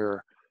what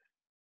the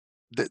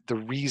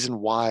reason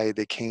why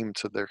they came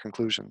to their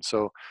conclusion.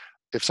 So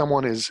if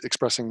someone is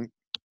expressing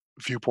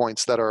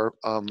viewpoints that are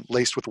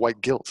laced with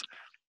white guilt,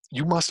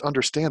 you must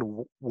understand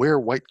where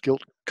white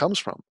guilt comes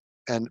from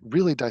and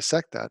really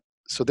dissect that.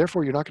 So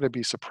therefore, you're not going to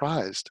be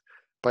surprised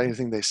by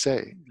anything they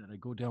say. That I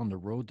go down the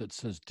road that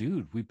says,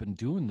 dude, we've been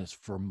doing this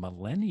for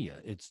millennia.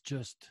 It's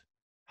just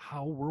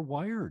how we're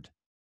wired.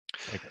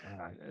 Like,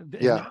 and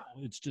Yeah. now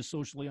it's just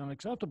socially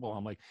unacceptable.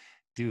 I'm like,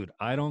 dude,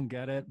 I don't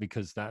get it,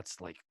 because that's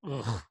like,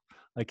 ugh,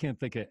 I can't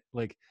think it.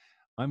 Like,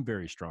 I'm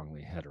very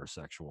strongly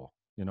heterosexual.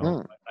 You know,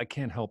 Mm. I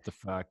can't help the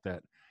fact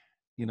that,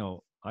 you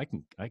know, I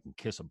can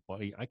kiss a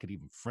buddy. I could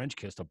even French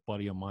kiss a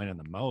buddy of mine in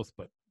the mouth.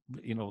 But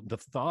you know, the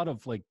thought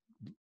of like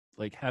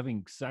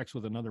having sex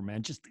with another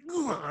man, just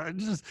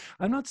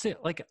I'm not saying,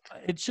 like,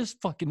 it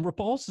just fucking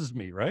repulses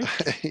me, right?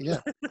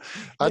 Yeah.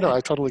 I Yeah, know. it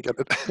I totally get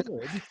it.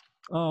 should,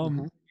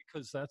 Hmm.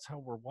 because that's how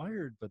we're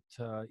wired. But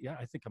yeah,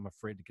 I think I'm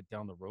afraid to get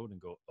down the road and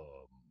go,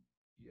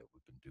 yeah,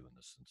 we've been doing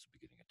this since the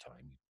beginning of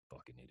time, you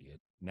fucking idiot.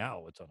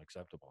 Now it's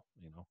unacceptable.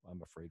 You know,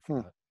 I'm afraid for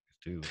Hmm. that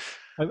too.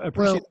 I appreciate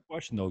Well, the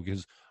question though,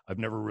 because I've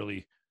never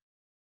really,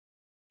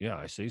 yeah,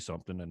 I say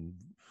something and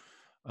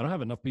I don't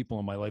have enough people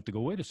in my life to go,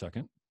 wait a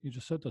second, you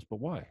just said this, but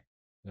why?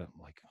 Yeah,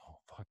 I'm like, oh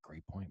fuck,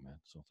 great point, man.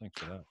 So thanks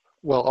for that.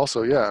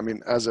 also, yeah. I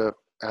mean, as a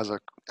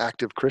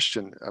active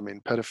Christian, I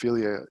mean,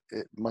 pedophilia,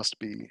 it must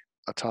be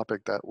a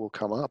topic that will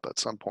come up at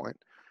some point.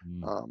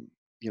 Mm, Um,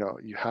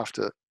 you have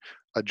to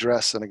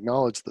address and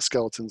acknowledge the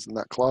skeletons in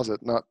that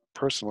closet, not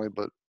personally,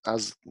 but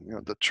as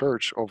the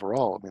church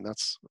overall. I mean,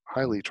 that's mm.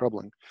 highly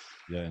troubling.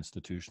 Yeah,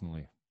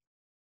 institutionally.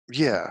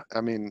 Yeah,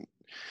 I mean,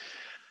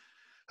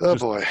 oh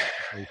Just boy. the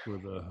place where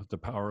the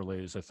power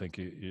lays, I think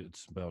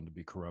it's bound to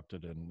be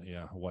corrupted. And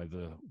yeah, why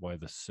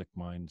the sick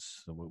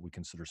minds, what we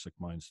consider sick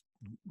minds,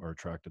 are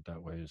attracted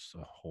that way is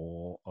a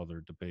whole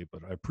other debate.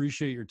 But I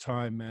appreciate your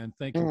time, man.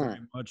 Thank you Hmm.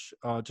 very much.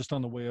 Just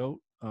on the way out,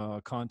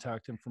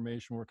 contact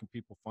information, where can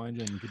people find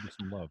you, and give you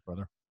some love,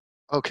 brother?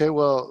 Okay,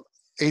 well,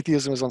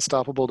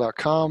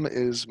 atheismisunstoppable.com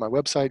is my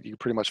website. You can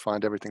pretty much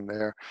find everything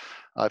there.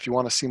 If you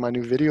want to see my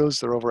new videos,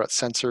 they're over at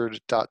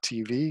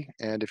censored.tv.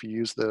 And if you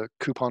use the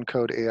coupon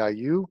code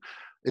AIU,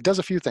 it does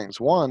a few things.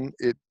 One,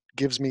 it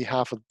gives me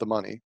half of the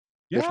money.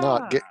 If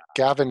not, Yeah.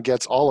 Gavin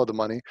gets all of the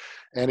money,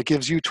 and it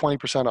gives you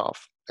 20%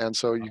 off. And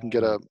so you can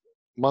get Oh, a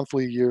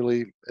monthly,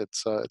 yearly.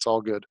 It's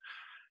all good.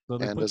 so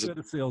they And put as a you at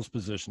a sales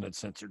position at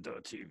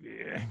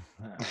Censored.tv.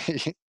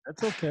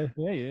 That's okay.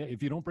 Yeah, yeah.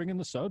 If you don't bring in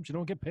the subs, you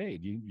don't get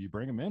paid. You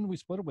bring them in, we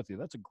split it with you.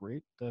 That's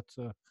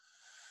a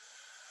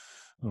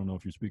I don't know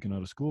if you're speaking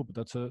out of school, but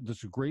that's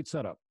a great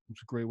setup.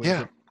 It's a great way to yeah,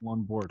 get people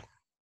on board.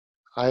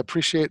 I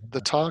appreciate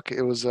the talk.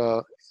 It was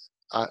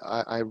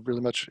I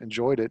really much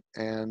enjoyed it,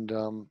 and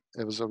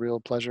it was a real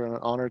pleasure and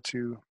an honor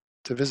to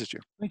visit you.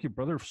 Thank you,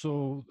 brother.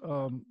 So,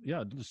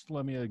 yeah, just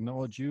let me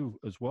acknowledge you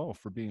as well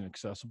for being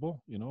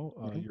accessible. You know,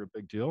 Hmm. you're a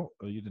big deal.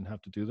 You didn't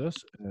have to do this,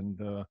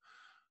 and I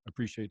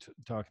appreciate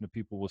talking to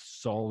people with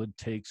solid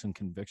takes and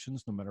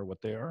convictions, no matter what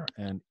they are.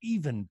 And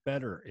even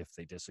better if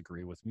they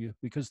disagree with me,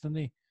 because then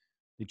they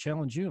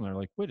challenge you and they're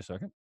like, "Wait a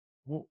second,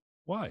 well,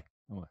 why?"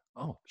 I'm like,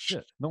 "Oh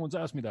shit, no one's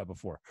asked me that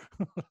before."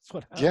 That's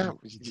what Yeah,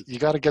 happens. you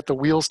got to get the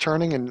wheels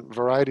turning, and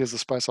variety is the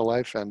spice of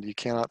life, and you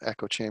cannot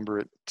echo chamber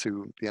it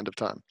to the end of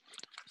time.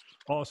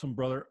 Awesome,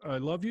 brother. I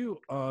love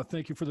you.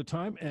 Thank you for the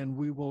time, and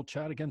we will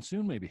chat again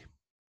soon, maybe.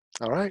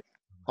 All right,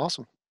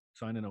 awesome.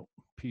 Signing out.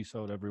 Peace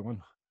out,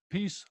 everyone.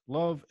 Peace,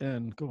 love,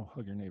 and go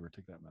hug your neighbor.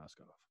 Take that mask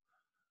off.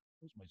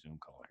 Where's my Zoom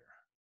call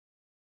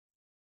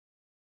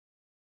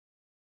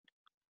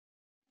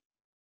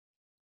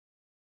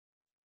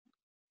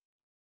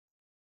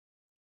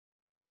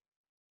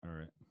here? All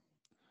right.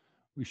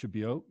 We should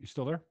be out. You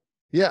still there?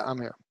 Yeah, I'm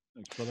here.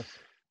 Thanks, brother.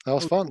 That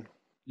was Oh, fun. cool.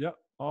 Yeah,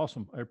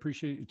 awesome. I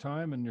appreciate your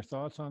time and your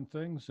thoughts on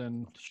things.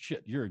 And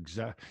shit, you're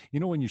exact. You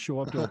know, when you show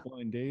up to a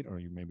blind date, or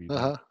you maybe you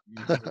don't,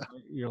 Uh-huh.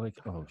 you're like,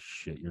 oh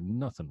shit, you're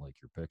nothing like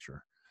your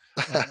picture.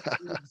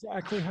 You're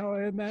exactly how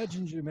I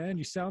imagined you, man.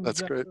 You sound That's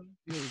great. exactly.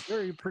 You're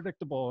very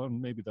predictable,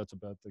 and maybe that's a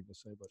bad thing to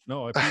say, but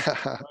no, I appreciate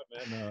your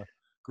time, man.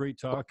 Great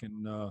talk,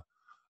 and I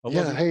love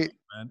Yeah. your Hey.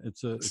 man.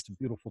 It's a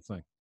beautiful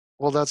thing.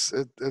 Well, that's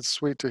it. It's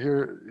sweet to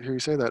hear you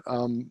say that.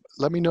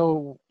 Let me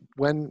know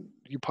when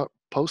you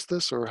post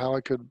this or how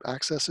I could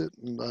access it,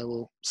 and I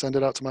will send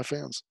it out to my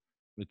fans.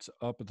 It's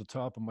up at the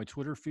top of my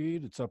Twitter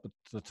feed. It's up at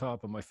the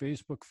top of my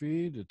Facebook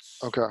feed. It's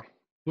Okay.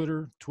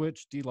 Twitter,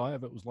 Twitch, D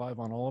Live. It was live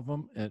on all of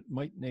them. It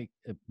might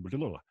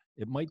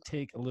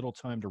take a little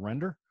time to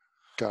render,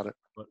 Got it.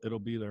 but it'll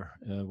be there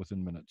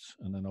within minutes.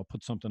 And then I'll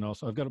put something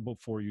else. I've got about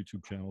 4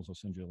 YouTube channels. I'll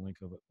send you a link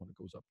of it when it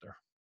goes up there.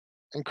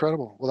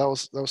 Incredible. Well,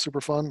 that was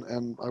super fun,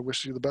 and I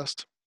wish you the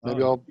best.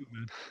 Maybe Oh, I'll you too,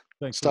 man.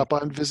 Thanks stop by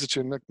and visit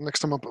you next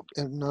time I'm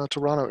in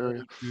Toronto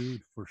area.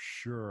 Dude, for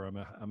sure.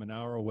 I'm an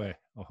hour away.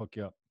 I'll hook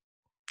you up.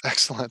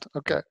 Excellent.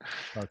 Okay.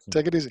 Talk soon.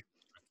 Take it easy.